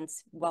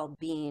patient's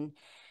well-being,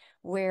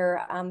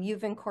 where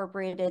you've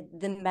incorporated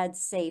the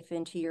MedSafe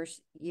into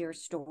your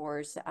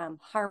stores,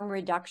 harm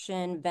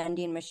reduction,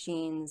 vending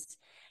machines,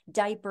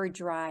 diaper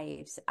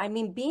drives. I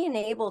mean, being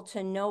able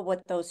to know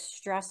what those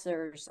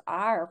stressors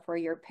are for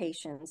your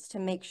patients to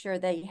make sure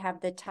they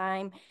have the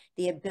time,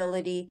 the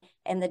ability,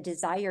 and the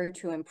desire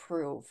to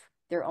improve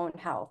their own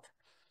health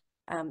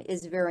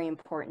is very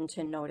important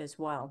to note as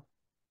well.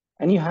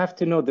 And you have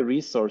to know the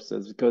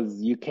resources,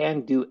 because you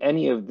can't do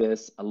any of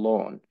this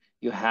alone.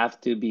 You have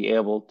to be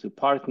able to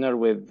partner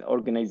with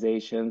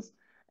organizations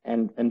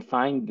and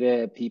find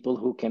the people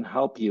who can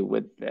help you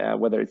with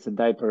whether it's a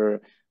diaper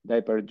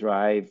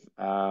drive,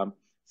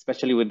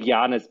 especially with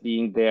Giannis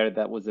being there.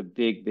 That was a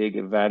big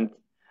event,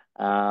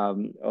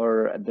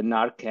 or the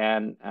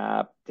Narcan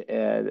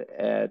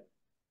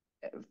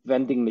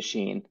vending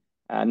machine.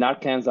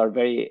 Narcans are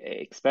very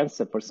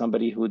expensive for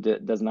somebody who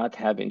does not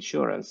have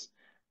insurance.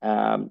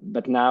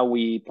 But now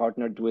we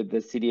partnered with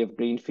the city of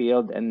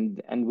Greenfield,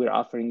 and we're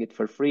offering it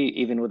for free,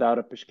 even without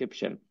a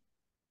prescription.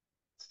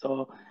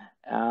 So,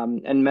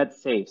 and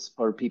MedSafes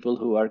for people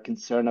who are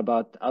concerned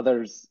about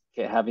others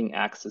having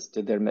access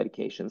to their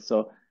medication.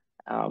 So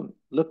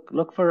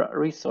look for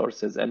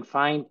resources and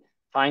find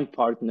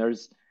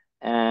partners.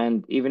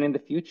 And even in the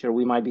future,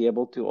 we might be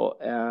able to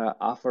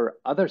offer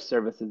other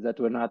services that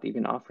we're not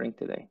even offering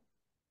today.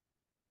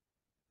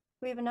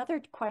 We have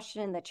another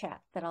question in the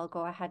chat that I'll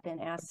go ahead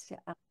and ask.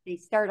 They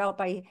start out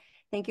by,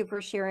 thank you for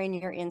sharing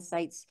your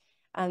insights.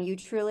 You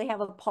truly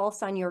have a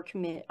pulse on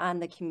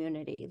the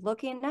community.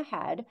 Looking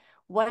ahead,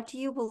 what do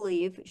you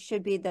believe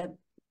should be the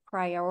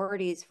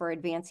priorities for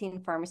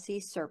advancing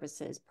pharmacy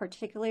services,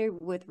 particularly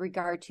with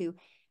regard to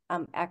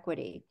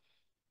equity?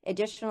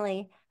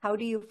 Additionally, how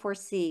do you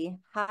foresee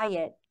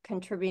Hayat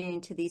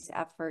contributing to these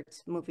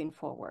efforts moving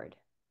forward?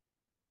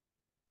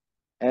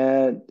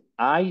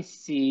 I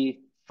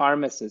see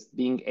pharmacists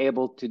being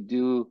able to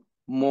do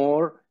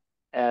more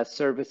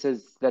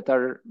services that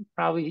are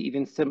probably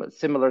even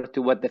similar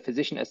to what the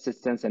physician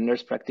assistants and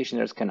nurse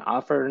practitioners can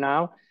offer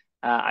now.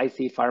 I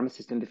see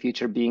pharmacists in the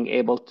future being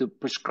able to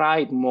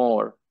prescribe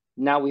more.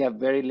 Now we have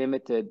very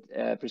limited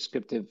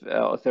prescriptive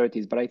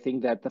authorities, but I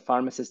think that the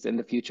pharmacists in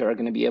the future are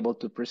going to be able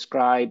to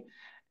prescribe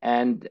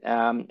and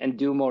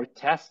do more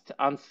tests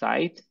on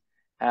site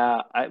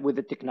with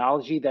the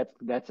technology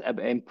that's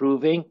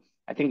improving.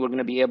 I think we're going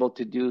to be able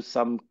to do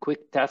some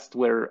quick tests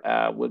where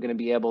we're going to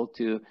be able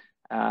to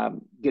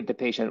get the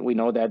patient. We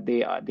know that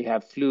they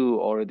have flu,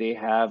 or they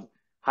have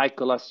high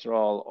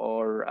cholesterol,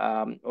 or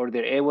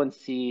their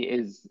A1C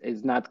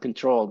is not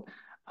controlled.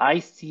 I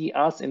see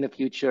us in the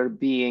future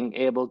being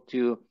able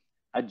to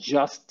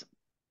adjust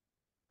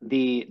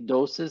the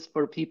doses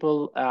for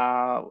people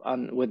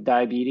with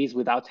diabetes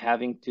without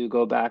having to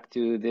go back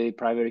to the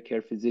primary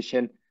care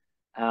physician.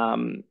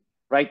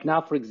 Right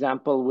now, for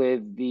example,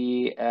 with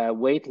the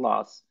weight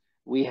loss,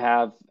 we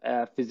have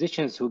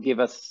physicians who give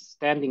us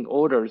standing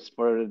orders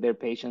for their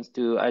patients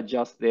to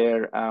adjust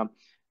their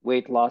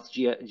weight loss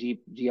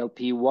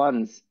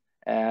GLP-1s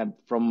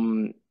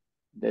from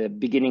the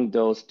beginning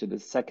dose to the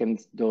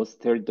second dose,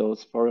 third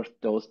dose, fourth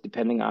dose,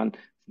 depending on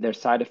their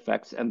side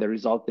effects and the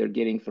result they're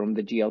getting from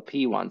the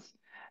GLP-1s.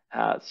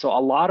 So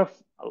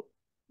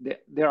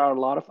there are a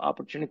lot of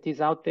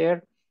opportunities out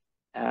there.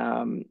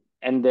 And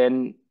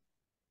then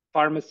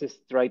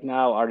pharmacists right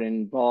now are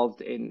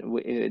involved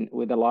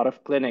with a lot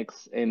of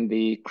clinics in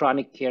the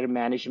chronic care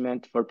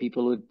management for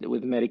people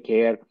with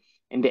Medicare,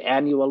 in the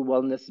annual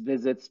wellness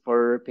visits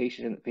for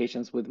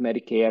patients with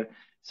Medicare.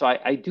 So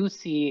I do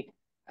see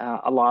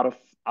a lot of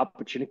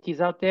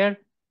opportunities out there.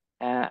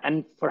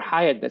 And for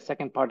Hayat, the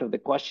second part of the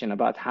question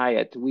about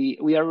Hayat,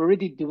 we are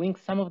already doing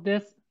some of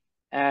this,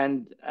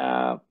 and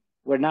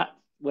we're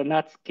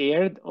not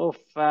scared of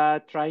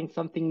trying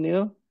something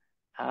new.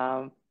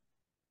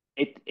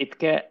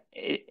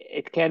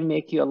 It can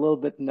make you a little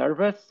bit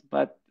nervous,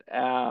 but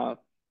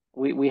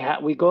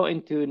we go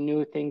into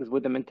new things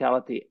with the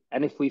mentality,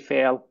 and if we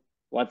fail,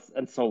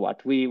 so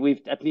what?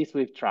 We've at least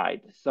we've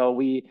tried. So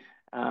we're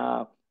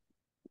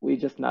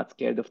just not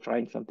scared of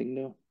trying something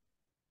new.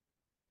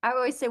 I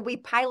always say we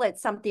pilot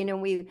something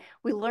and we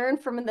learn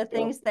from the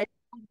things that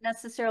don't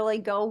necessarily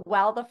go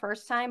well the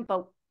first time,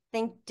 but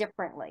think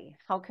differently.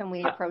 How can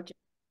we approach it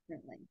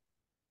differently?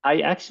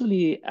 I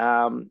actually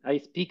I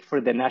speak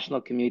for the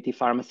National Community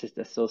Pharmacist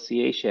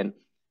Association,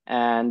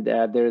 and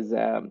there's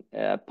a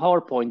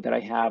PowerPoint that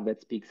I have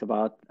that speaks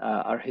about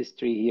our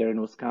history here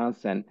in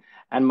Wisconsin.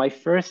 And my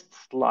first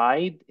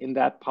slide in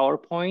that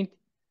PowerPoint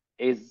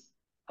is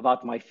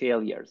about my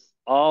failures,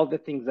 all the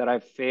things that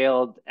I've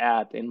failed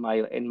at in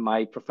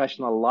my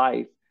professional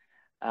life.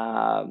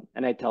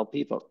 And I tell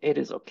people, it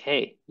is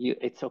okay.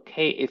 It's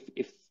okay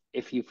if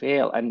if you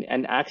fail,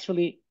 and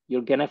actually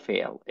you're gonna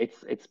fail.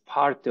 It's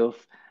part of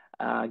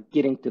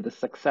getting to the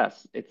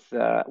success. It's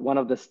one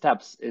of the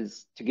steps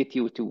is to get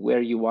you to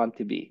where you want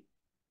to be.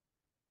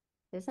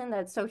 Isn't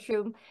that so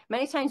true?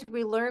 Many times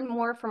we learn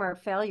more from our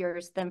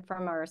failures than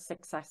from our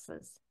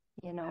successes,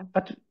 you know?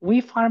 But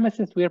we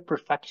pharmacists, we're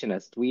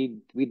perfectionists.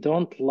 We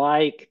don't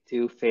like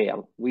to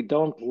fail. We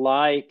don't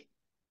like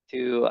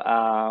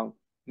to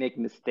make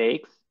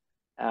mistakes.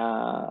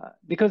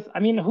 Because I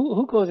mean,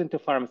 who goes into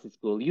pharmacy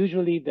school?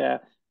 Usually the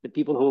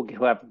people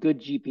who have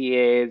good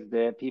GPAs,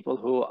 the people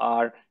who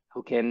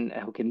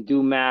can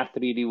do math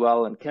really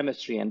well and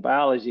chemistry and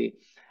biology,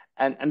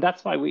 and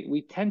that's why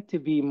we tend to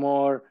be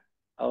more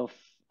of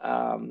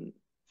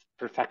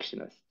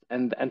perfectionists,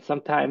 and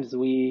sometimes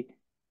we're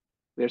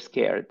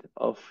scared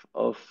of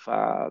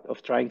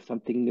trying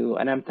something new.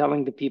 And I'm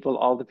telling the people,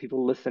 all the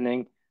people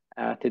listening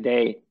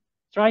today,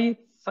 try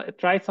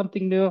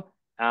something new.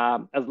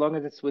 As long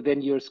as it's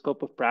within your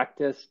scope of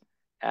practice,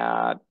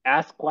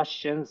 ask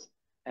questions.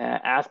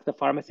 Ask the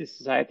Pharmacy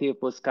Society of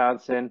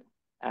Wisconsin.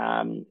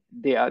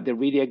 They're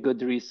really a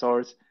good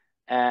resource,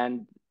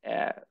 and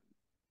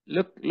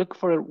look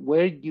for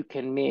where you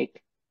can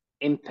make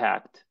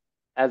impact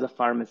as a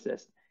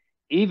pharmacist.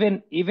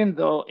 Even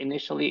though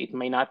initially it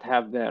may not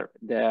have the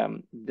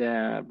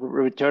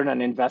return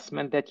on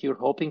investment that you're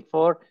hoping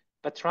for,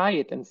 but try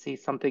it and see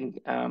something.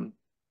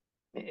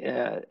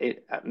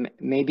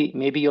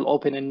 Maybe you'll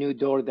open a new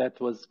door that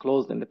was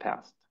closed in the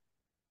past.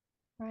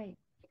 Right.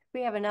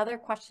 We have another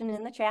question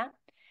in the chat.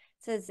 It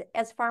says,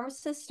 as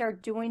pharmacists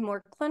start doing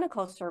more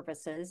clinical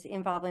services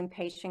involving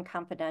patient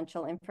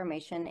confidential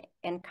information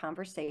and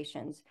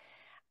conversations,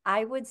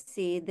 I would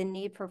see the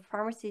need for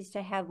pharmacies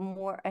to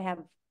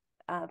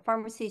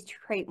pharmacies to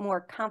create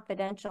more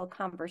confidential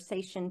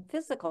conversation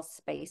physical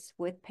space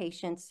with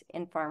patients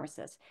and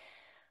pharmacists,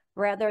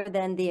 rather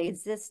than the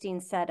existing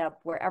setup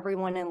where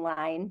everyone in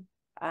line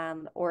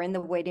or in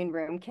the waiting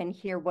room can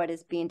hear what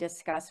is being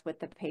discussed with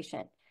the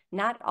patient.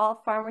 Not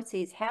all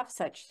pharmacies have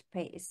such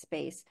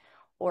space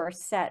or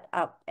set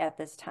up at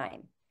this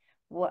time.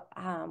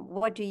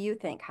 What do you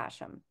think,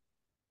 Hashim?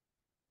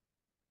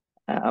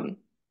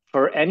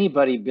 For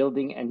anybody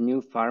building a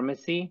new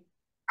pharmacy,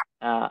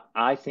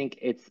 I think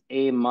it's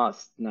a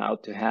must now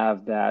to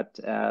have that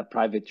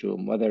private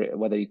room,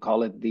 whether you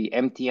call it the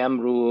MTM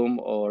room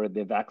or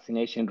the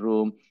vaccination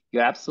room.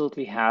 You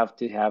absolutely have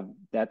to have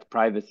that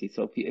privacy.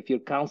 So if you're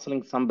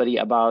counseling somebody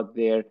about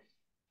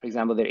for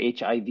example, their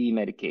HIV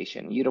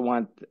medication, you don't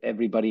want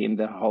everybody in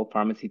the whole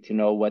pharmacy to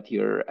know what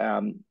you're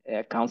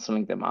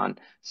counseling them on.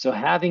 So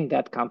having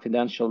that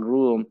confidential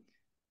room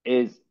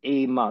is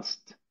a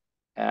must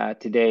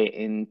today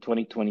in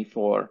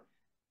 2024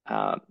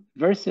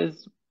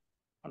 versus,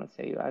 I want to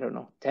say, I don't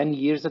know, 10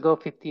 years ago,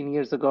 15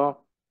 years ago,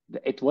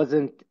 it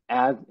wasn't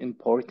as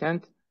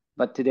important,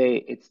 but today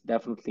it's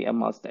definitely a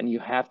must. And you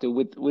have to,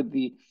 with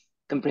the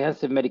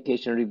comprehensive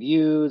medication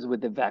reviews,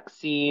 with the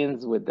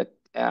vaccines, with the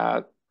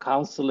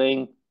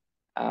counseling,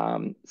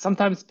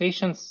 sometimes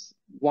patients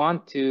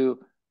want to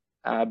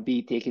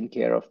be taken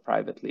care of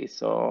privately.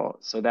 So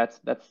that's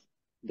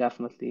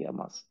definitely a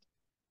must.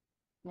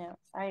 Yeah,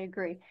 I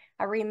agree.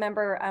 I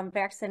remember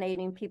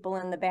vaccinating people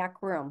in the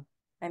back room.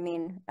 I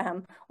mean,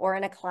 or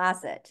in a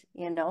closet,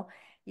 you know.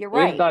 You're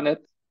right. We've done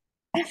it.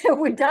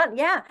 We've done,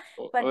 yeah.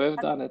 But we've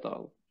done it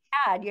all.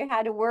 You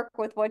had to work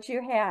with what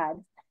you had.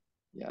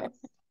 Yes.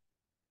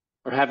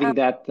 Or having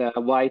that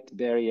white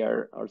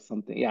barrier or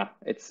something. Yeah,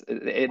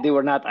 they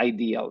were not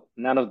ideal.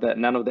 None of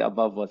the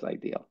above was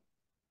ideal.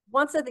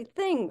 Once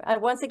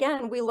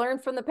again, we learn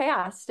from the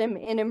past and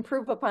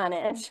improve upon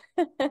it.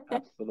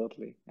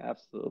 Absolutely,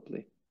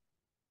 absolutely.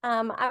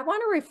 I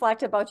want to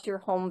reflect about your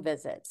home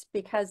visits,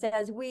 because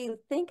as we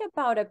think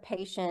about a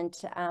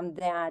patient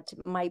that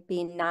might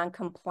be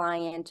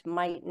non-compliant,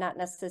 might not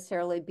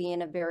necessarily be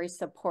in a very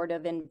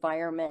supportive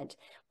environment,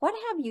 what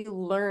have you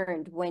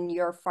learned when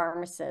your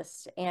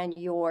pharmacists and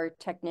your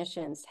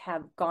technicians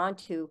have gone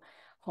to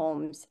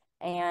homes,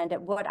 and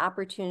what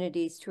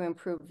opportunities to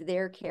improve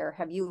their care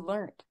have you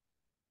learned?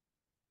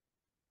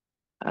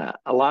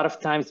 A lot of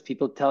times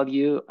people tell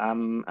you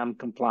I'm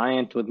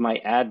compliant with my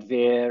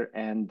Advair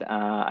and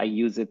I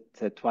use it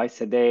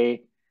twice a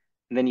day.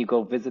 And then you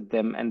go visit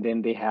them and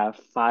then they have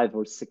 5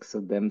 or 6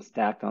 of them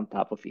stacked on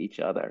top of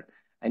each other.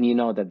 And you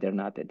know that they're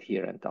not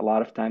adherent. A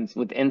lot of times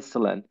with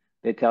insulin,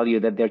 they tell you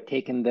that they're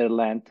taking their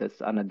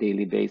Lantus on a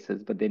daily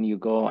basis, but then you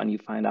go and you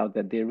find out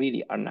that they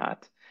really are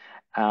not.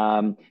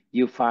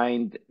 You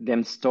find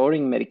them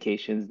storing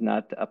medications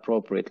not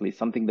appropriately,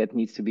 something that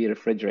needs to be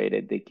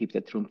refrigerated. They keep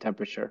it at room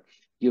temperature.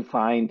 You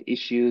find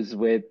issues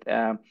with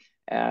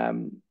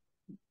even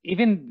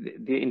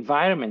the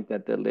environment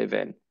that they live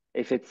in.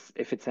 If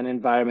it's an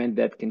environment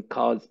that can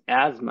cause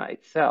asthma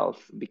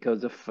itself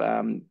because of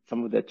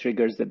some of the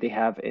triggers that they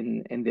have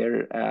in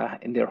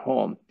their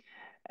home,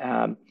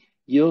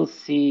 you'll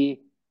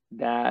see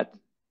that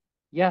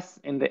yes,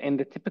 in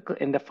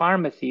the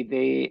pharmacy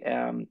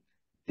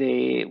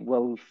they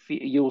will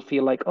you'll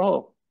feel like,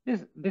 oh,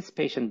 this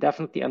patient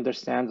definitely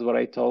understands what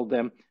I told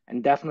them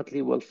and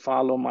definitely will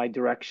follow my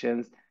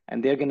directions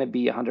and they're going to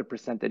be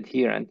 100%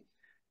 adherent.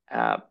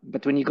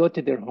 But when you go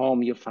to their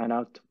home, you'll find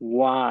out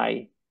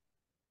why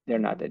they're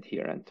not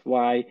adherent,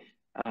 why,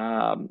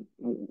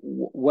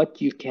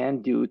 what you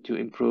can do to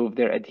improve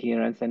their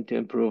adherence and to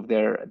improve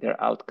their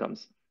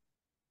outcomes.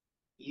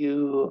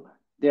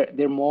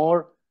 They're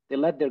more, they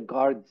let their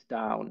guards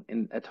down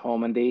at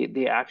home, and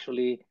they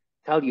actually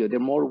tell you, they're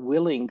more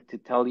willing to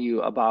tell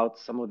you about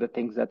some of the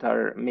things that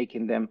are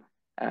making them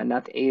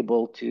not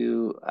able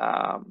to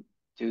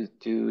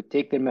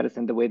take their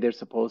medicine the way they're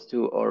supposed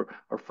to, or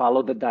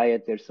follow the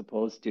diet they're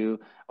supposed to,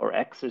 or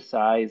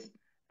exercise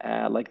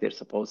like they're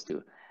supposed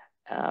to.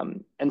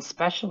 And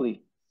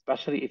especially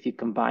if you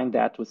combine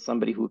that with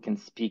somebody who can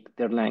speak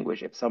their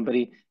language. If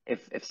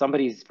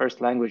somebody's first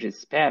language is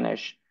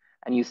Spanish,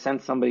 and you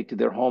send somebody to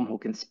their home who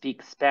can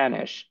speak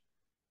Spanish,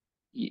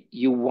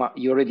 you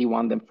already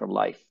want them for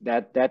life.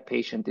 That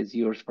patient is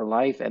yours for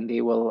life, and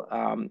they will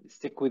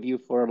stick with you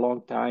for a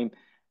long time,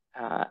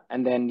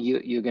 and then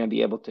you're going to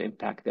be able to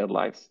impact their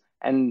lives.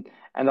 And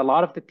a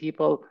lot of the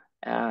people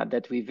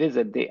that we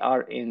visit, they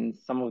are in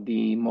some of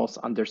the most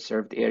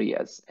underserved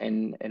areas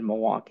in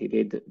Milwaukee.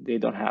 They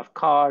don't have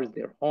cars,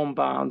 they're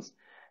homebound,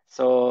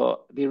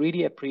 so they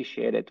really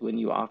appreciate it when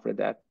you offer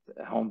that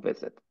home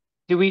visit.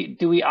 Do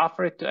we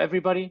offer it to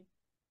everybody?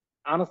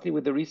 Honestly,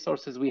 with the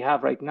resources we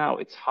have right now,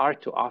 it's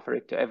hard to offer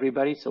it to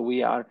everybody. So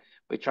we're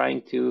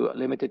trying to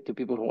limit it to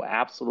people who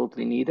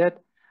absolutely need it.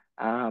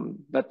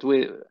 But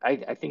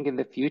I think in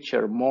the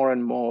future, more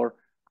and more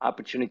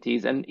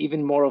opportunities, and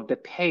even more of the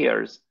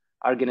payers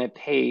are going to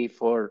pay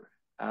for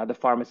the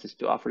pharmacist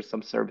to offer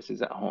some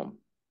services at home.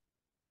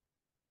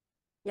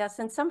 Yes,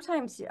 and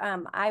sometimes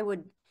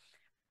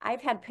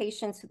I've had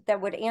patients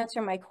that would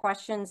answer my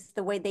questions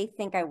the way they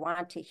think I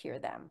want to hear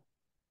them,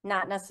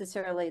 not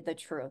necessarily the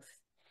truth.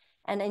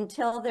 And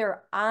until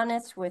they're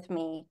honest with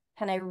me,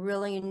 can I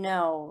really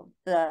know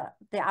the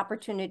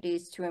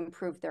opportunities to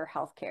improve their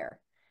health care?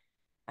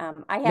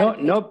 I had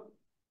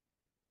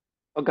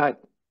Oh, go ahead.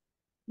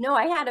 No,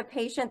 I had a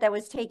patient that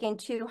was taking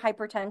 2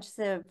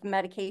 hypertensive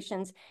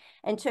medications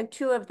and took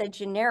 2 of the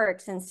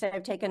generics instead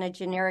of taking a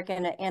generic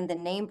and the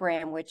name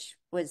brand, which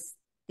was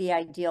the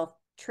ideal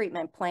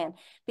treatment plan,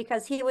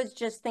 because he was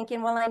just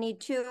thinking, well, I need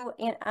 2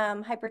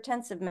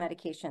 hypertensive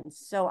medications,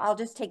 so I'll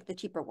just take the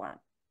cheaper one.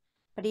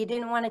 But he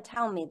didn't want to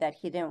tell me that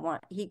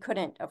he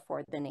couldn't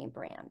afford the name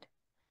brand.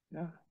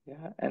 Yeah.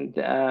 And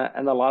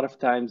a lot of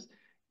times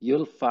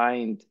you'll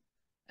find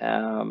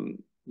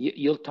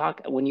you'll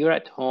talk when you're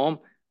at home,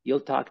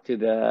 you'll talk to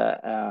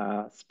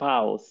the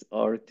spouse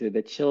or to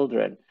the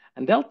children,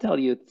 and they'll tell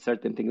you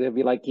certain things. They'll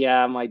be like,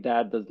 yeah, my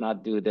dad does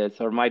not do this,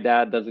 or my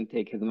dad doesn't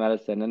take his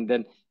medicine. And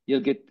then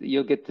you'll get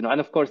to know. And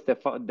of course,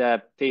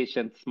 the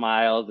patient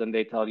smiles and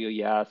they tell you,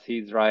 yes,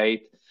 he's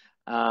right.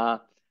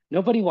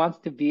 Nobody wants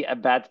to be a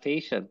bad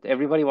patient.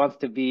 Everybody wants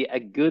to be a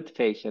good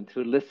patient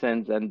who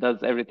listens and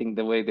does everything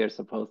the way they're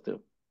supposed to.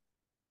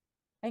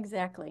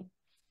 Exactly.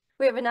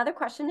 We have another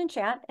question in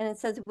chat, and it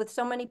says, with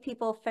so many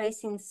people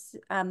facing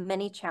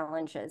many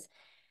challenges,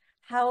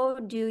 how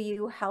do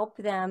you help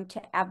them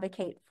to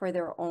advocate for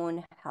their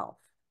own health?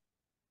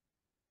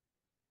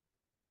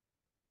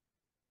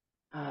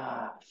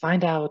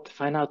 Find out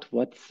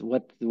what's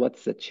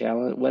the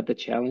challenge, what the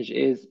challenge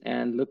is,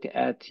 and look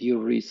at your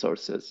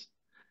resources.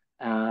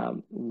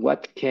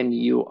 What can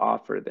you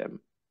offer them?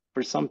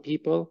 For some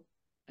people,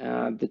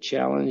 the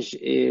challenge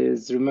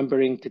is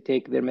remembering to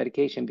take their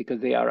medication because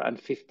they are on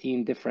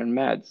 15 different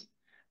meds.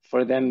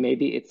 For them,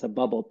 maybe it's a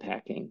bubble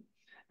packing.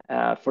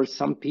 For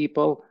some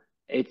people,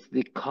 it's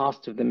the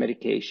cost of the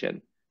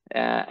medication.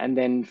 And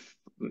then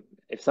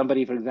if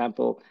somebody, for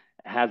example,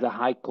 has a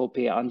high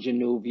copay on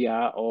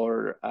Januvia,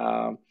 or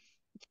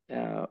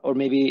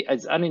maybe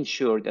is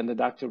uninsured and the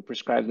doctor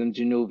prescribes them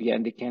Januvia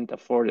and they can't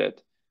afford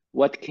it,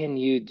 what can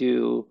you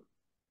do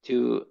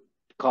to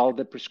call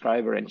the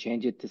prescriber and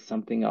change it to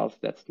something else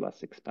that's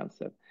less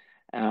expensive?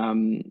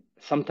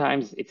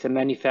 Sometimes it's a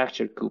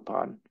manufacturer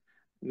coupon.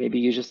 Maybe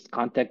you just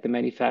contact the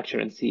manufacturer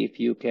and see if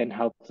you can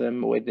help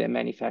them with the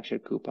manufacturer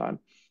coupon.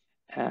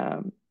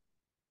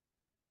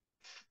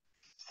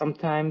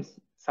 Sometimes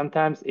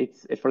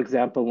it's, for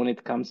example, when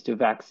it comes to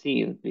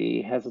vaccines,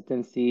 the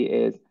hesitancy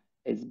is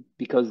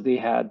because they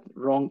had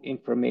wrong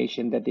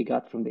information that they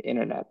got from the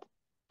internet.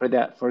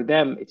 For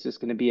them, it's just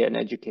going to be an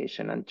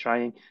education and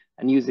trying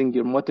and using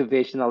your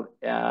motivational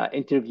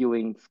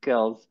interviewing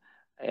skills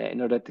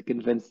in order to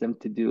convince them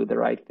to do the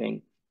right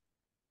thing.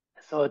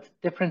 So it's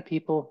different,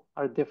 people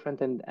are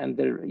different, and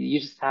you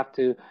just have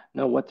to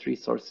know what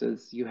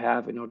resources you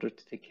have in order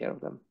to take care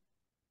of them.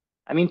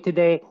 I mean,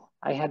 today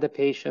I had a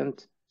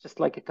patient just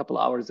like a couple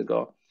hours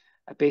ago,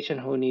 a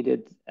patient who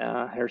needed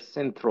her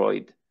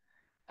Synthroid,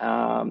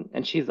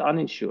 and she's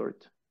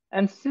uninsured.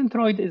 And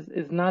Synthroid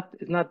is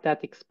not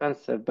that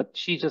expensive, but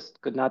she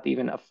just could not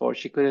even afford.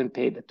 She couldn't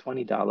pay the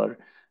 $20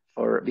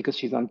 because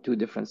she's on 2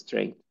 different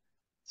strengths.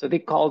 So they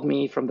called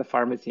me from the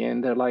pharmacy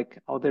and they're like,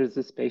 "Oh, there's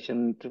this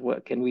patient.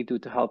 What can we do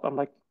to help?" I'm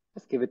like,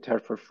 "Just give it to her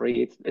for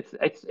free. It's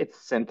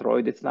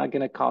Synthroid. It's not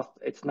gonna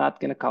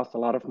cost a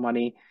lot of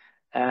money."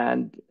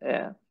 And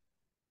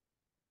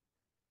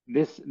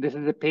this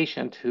is a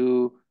patient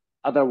who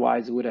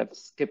otherwise would have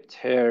skipped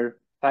her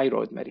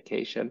thyroid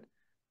medication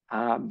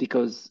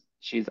because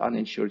she's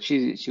uninsured.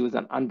 She was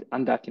an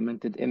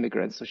undocumented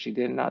immigrant, so she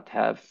did not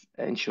have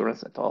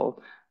insurance at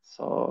all.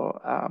 So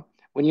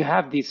when you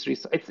have these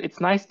resources, it's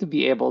nice to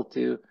be able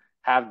to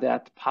have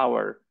that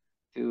power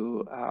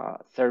to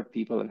serve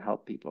people and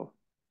help people.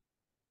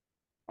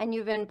 And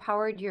you've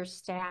empowered your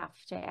staff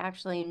to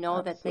actually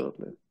know that they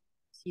Absolutely.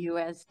 see you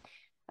as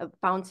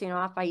bouncing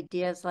off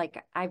ideas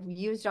like, I've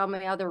used all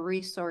my other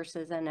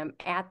resources and I'm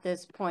at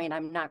this point,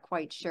 I'm not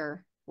quite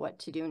sure what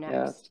to do next.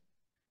 Yes.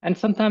 And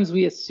sometimes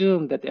we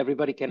assume that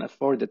everybody can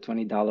afford the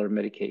 $20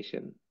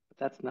 medication, but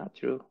that's not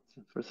true.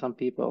 For some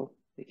people,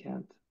 they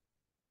can't.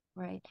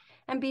 Right.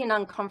 And being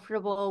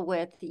uncomfortable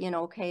with,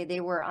 okay,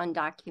 they were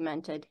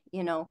undocumented,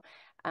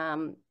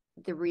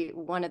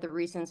 one of the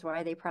reasons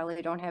why they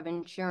probably don't have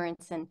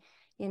insurance, and,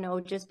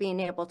 just being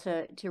able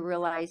to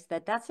realize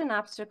that that's an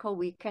obstacle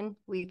we can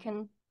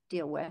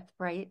deal with,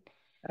 right?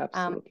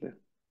 Absolutely.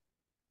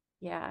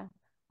 Yeah.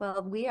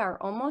 Well, we are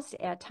almost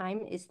at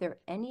time. Is there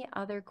any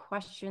other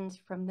questions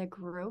from the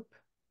group?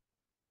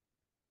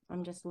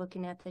 I'm just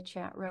looking at the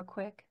chat real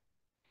quick.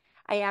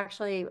 I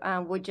actually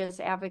would just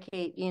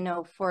advocate,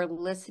 for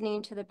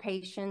listening to the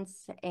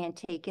patients and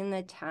taking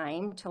the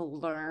time to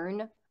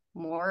learn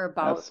more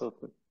about.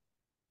 Absolutely.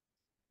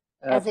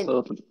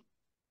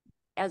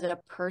 As a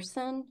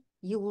person,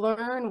 you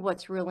learn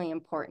what's really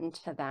important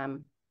to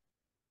them.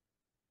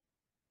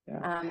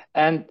 Yeah.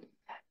 And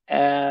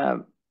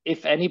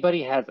if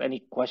anybody has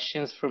any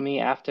questions for me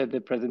after the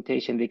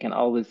presentation, they can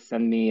always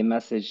send me a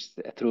message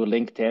through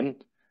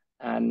LinkedIn.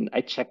 And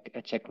I check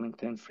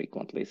LinkedIn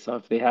frequently. So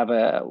if they have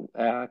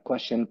a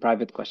question,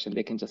 private question,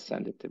 they can just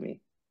send it to me.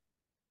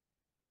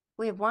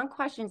 We have one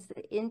question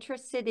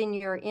interested in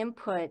your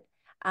input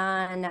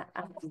on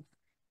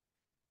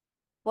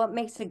what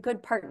makes a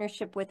good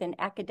partnership with an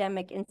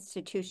academic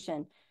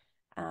institution.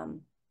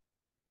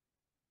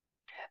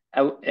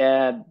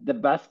 The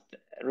best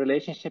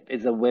relationship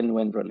is a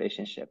win-win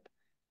relationship.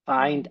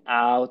 Find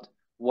out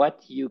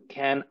what you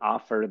can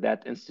offer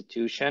that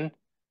institution,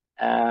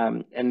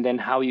 and then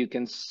how you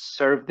can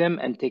serve them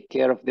and take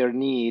care of their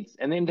needs.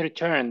 And in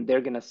return,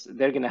 they're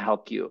gonna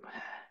help you.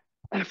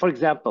 For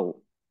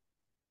example,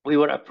 we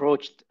were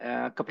approached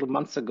a couple of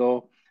months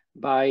ago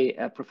by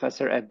a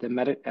professor at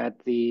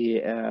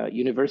the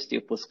University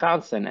of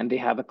Wisconsin, and they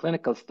have a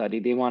clinical study.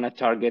 They want to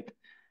target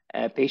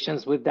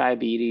patients with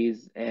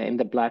diabetes in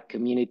the Black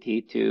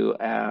community to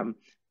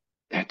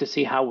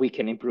see how we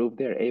can improve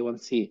their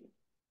A1C.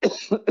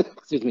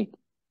 Excuse me.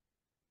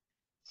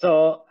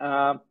 So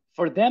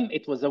for them,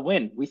 it was a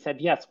win. We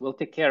said, yes, we'll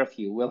take care of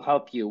you. We'll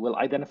help you. We'll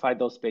identify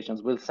those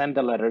patients. We'll send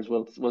the letters.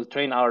 We'll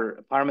train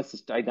our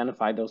pharmacists to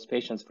identify those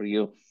patients for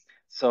you.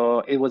 So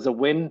it was a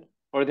win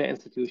for the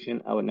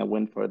institution and a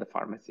win for the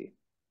pharmacy.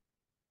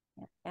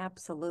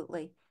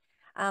 Absolutely.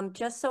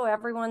 Just so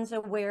everyone's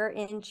aware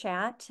in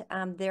chat,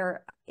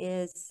 there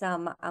is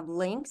some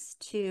links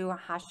to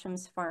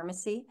Hashim's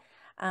Pharmacy.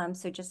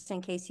 So just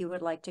in case you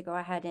would like to go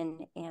ahead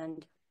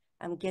and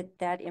get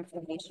that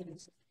information.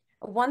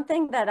 One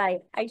thing that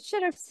I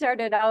should have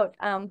started out,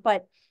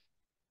 but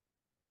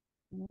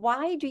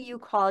why do you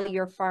call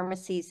your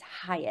pharmacies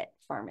Hayat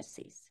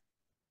Pharmacies?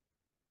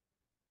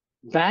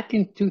 Back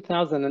in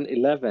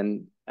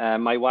 2011,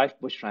 my wife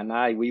Bushra and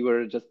I, we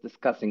were just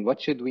discussing what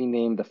should we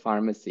name the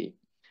pharmacy.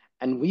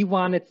 And we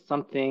wanted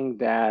something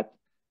that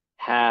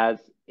has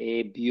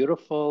a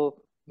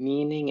beautiful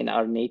meaning in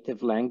our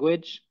native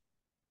language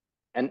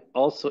and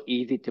also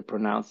easy to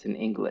pronounce in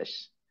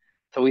English.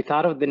 So we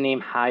thought of the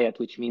name Hayat,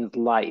 which means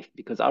life,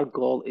 because our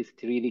goal is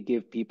to really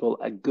give people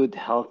a good,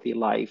 healthy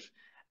life.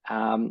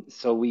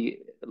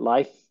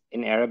 Life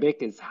in Arabic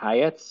is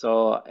Hayat.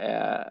 So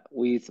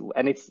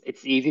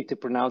it's easy to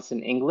pronounce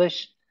in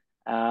English.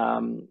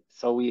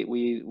 So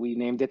we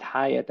named it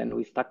Hayat, and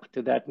we stuck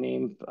to that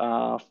name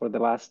for the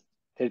last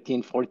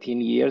 13,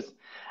 14 years.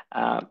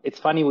 It's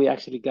funny, we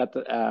actually got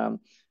a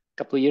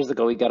couple of years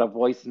ago, we got a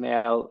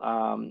voicemail.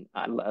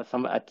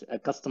 A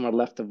customer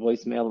left a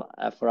voicemail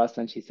for us,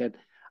 and she said,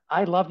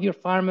 I love your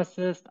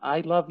pharmacist.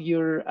 I love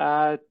your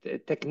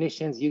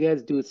technicians. You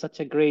guys do such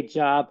a great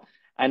job.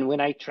 And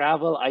when I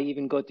travel, I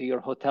even go to your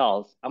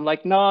hotels. I'm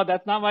like, no,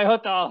 that's not my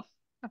hotel.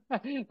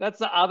 That's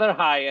the other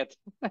Hyatt.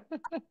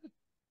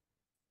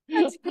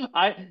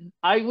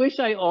 I wish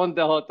I owned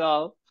the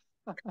hotel.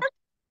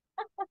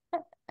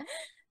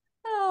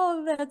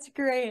 Oh, that's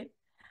great.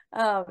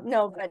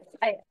 No, but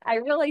I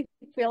really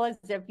feel as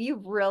if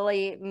you've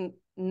really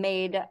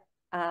made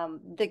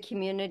the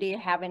community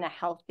having a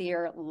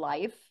healthier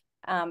life.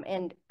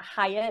 And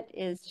Hayat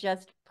is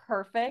just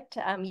perfect.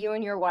 You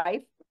and your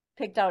wife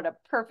picked out a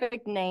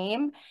perfect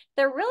name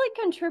that really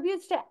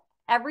contributes to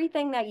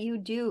everything that you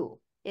do.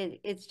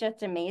 It's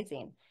just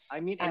amazing.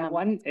 I mean,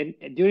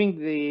 during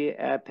the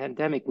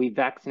pandemic, we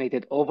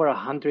vaccinated over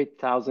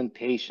 100,000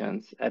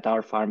 patients at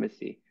our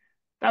pharmacy.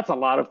 That's a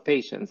lot of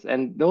patients.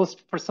 And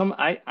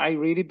I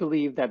really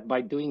believe that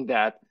by doing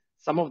that,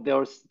 some of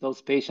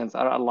those patients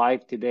are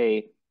alive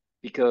today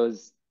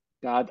because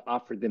God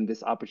offered them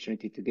this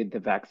opportunity to get the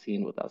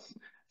vaccine with us.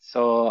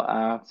 So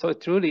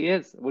it truly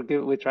is.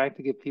 We're trying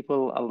to give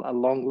people a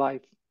long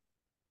life.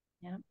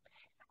 Yeah.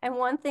 And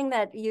one thing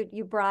that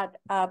you brought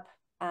up,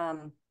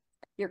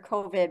 your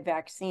COVID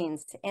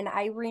vaccines, and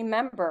I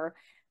remember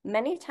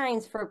many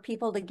times for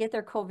people to get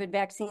their COVID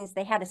vaccines,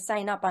 they had to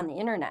sign up on the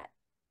internet.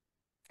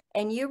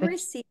 And you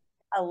received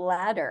a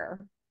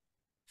letter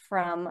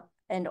from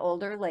an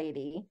older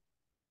lady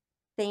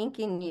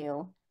thanking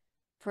you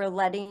for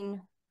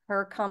letting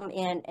her come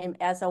in and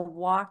as a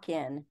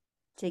walk-in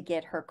to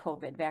get her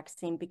COVID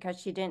vaccine because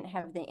she didn't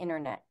have the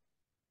internet.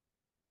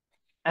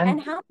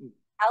 And how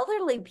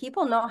elderly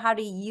people know how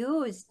to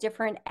use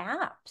different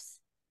apps?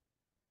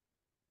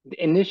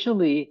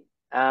 Initially,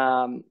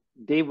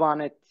 they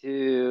wanted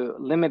to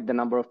limit the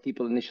number of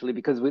people initially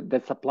because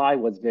the supply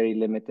was very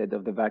limited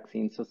of the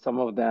vaccine. So some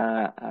of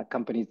the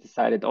companies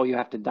decided, oh, you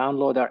have to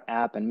download our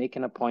app and make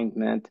an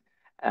appointment.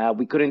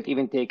 We couldn't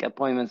even take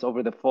appointments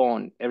over the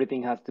phone.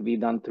 Everything has to be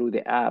done through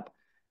the app.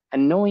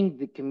 And knowing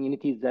the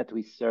communities that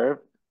we serve,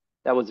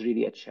 that was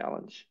really a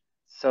challenge.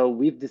 So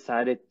we've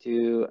decided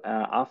to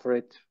offer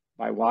it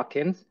by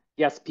walk-ins.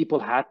 Yes, people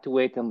had to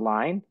wait in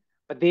line,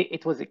 but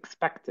it was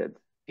expected.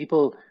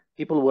 People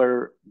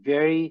were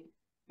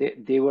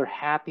they were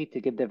happy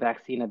to get the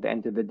vaccine at the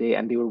end of the day,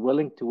 and they were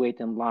willing to wait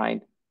in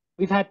line.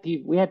 We had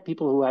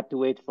people who had to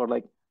wait for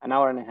like an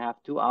hour and a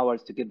half, 2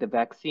 hours to get the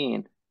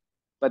vaccine,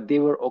 but they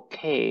were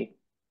okay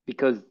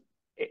because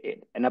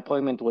an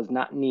appointment was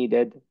not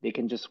needed. They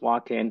can just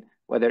walk in,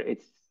 whether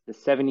it's the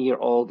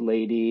 70-year-old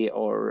lady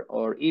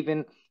or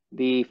even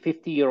the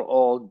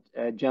 50-year-old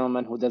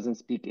gentleman who doesn't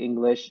speak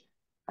English.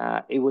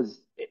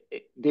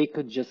 They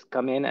could just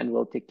come in and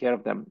we'll take care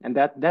of them, and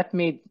that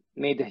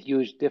made a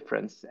huge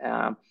difference.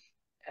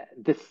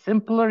 The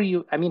simpler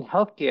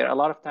healthcare, a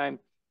lot of time,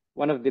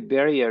 one of the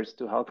barriers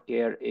to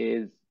healthcare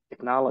is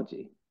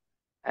technology,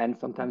 and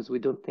sometimes we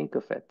don't think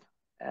of it.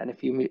 And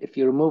if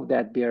you remove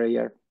that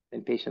barrier,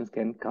 then patients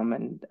can come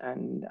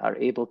and are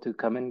able to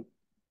come and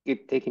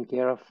get taken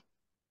care of.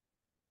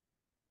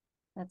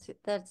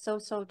 That's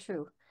so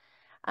true.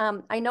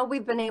 I know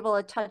we've been able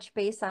to touch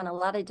base on a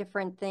lot of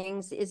different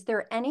things. Is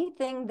there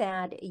anything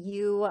that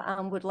you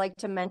would like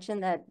to mention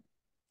that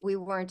we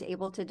weren't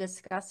able to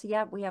discuss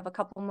yet? We have a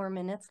couple more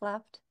minutes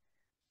left.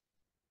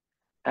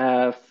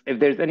 If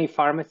there's any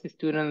pharmacy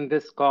student in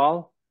this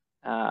call,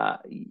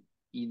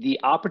 the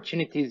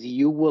opportunities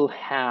you will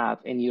have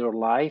in your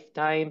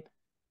lifetime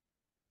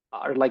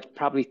are like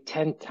probably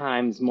 10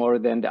 times more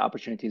than the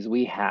opportunities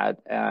we had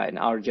in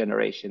our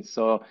generation.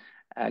 So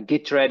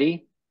get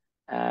ready,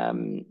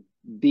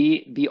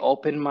 be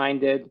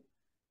open-minded,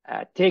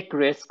 take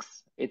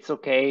risks. It's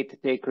okay to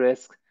take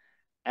risks,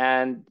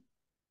 and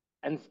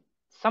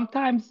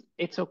sometimes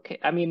it's okay.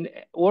 I mean,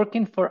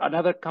 working for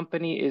another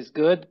company is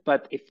good,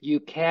 but if you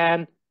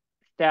can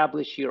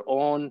establish your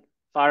own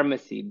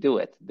pharmacy, do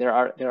it. There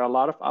are a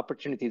lot of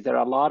opportunities. There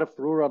are a lot of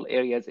rural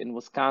areas in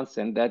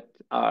Wisconsin that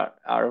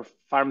are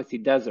pharmacy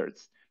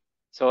deserts.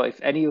 So if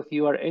any of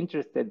you are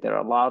interested, there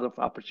are a lot of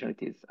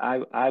opportunities.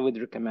 I would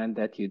recommend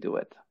that you do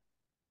it.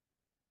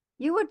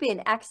 You would be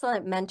an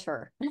excellent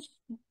mentor.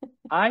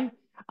 I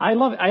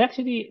love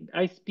it.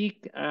 I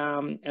speak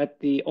at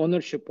the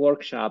ownership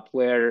workshop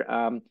where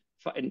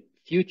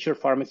future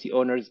pharmacy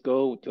owners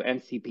go to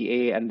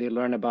NCPA and they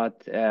learn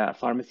about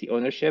pharmacy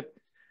ownership.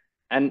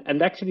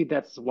 And actually,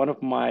 that's one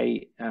of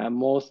my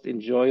most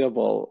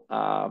enjoyable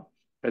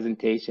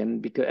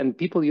presentation and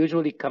people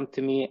usually come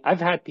to me.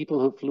 I've had people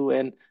who flew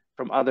in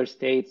from other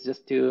states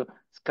just to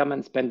come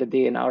and spend a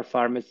day in our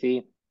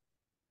pharmacy,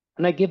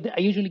 and I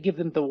usually give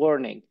them the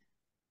warning.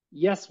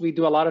 Yes, we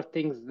do a lot of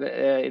things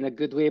in a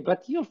good way,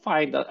 but you'll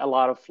find a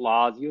lot of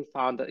flaws. You'll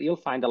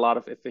find a lot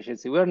of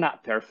efficiency. We're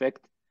not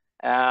perfect,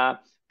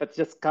 but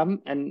just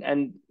come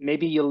and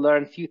maybe you'll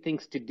learn a few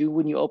things to do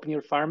when you open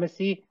your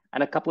pharmacy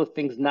and a couple of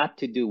things not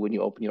to do when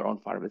you open your own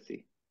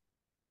pharmacy.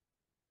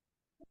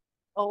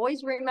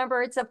 Always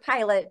remember, it's a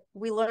pilot.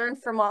 We learn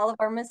from all of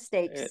our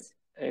mistakes.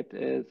 It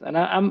is, and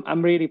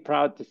I'm really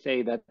proud to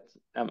say that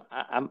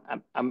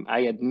I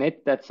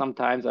admit that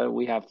sometimes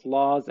we have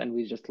flaws and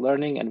we're just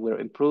learning and we're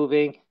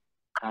improving,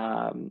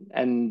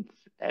 and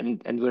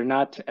we're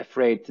not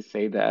afraid to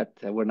say that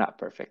we're not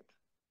perfect.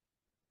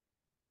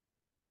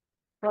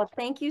 Well,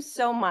 thank you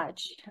so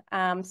much.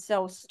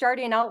 So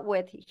starting out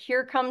with,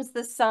 here comes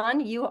the sun.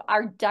 You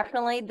are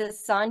definitely the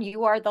sun.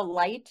 You are the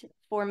light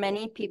for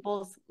many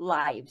people's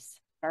lives,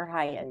 our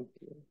Hayat. Thank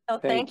you. So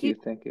thank you.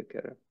 Thank you,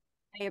 Kara.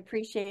 I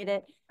appreciate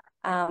it.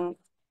 On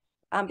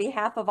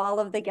behalf of all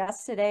of the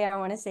guests today, I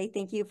want to say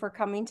thank you for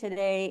coming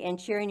today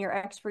and sharing your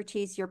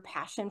expertise, your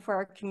passion for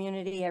our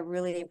community. I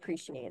really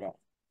appreciate it.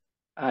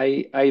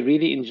 I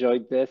really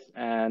enjoyed this,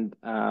 and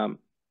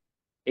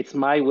it's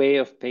my way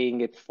of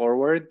paying it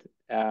forward.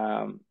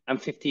 I'm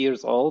 50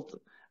 years old,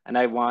 and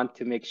I want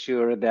to make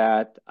sure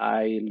that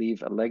I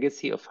leave a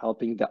legacy of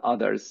helping the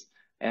others.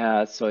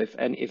 So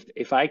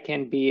if I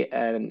can be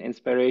an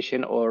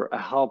inspiration or a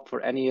help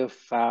for any of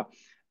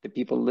the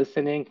people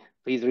listening,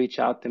 please reach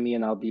out to me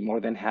and I'll be more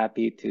than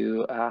happy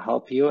to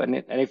help you.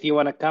 And if you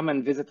want to come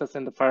and visit us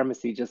in the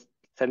pharmacy, just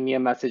send me a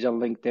message on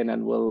LinkedIn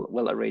and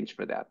we'll arrange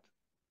for that.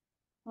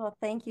 Well,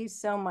 thank you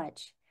so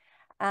much.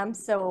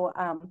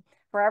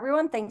 For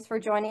everyone, thanks for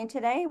joining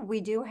today.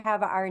 We do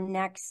have our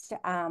next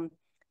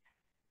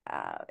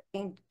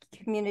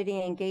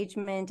community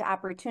engagement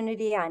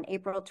opportunity on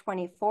April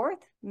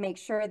 24th. Make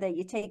sure that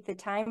you take the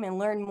time and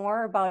learn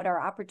more about our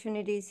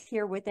opportunities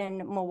here within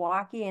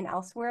Milwaukee and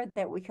elsewhere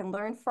that we can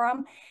learn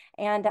from.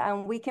 And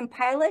we can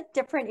pilot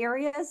different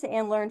areas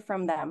and learn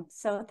from them.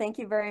 So thank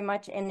you very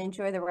much and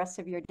enjoy the rest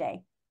of your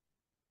day.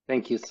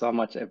 Thank you so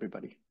much,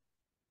 everybody.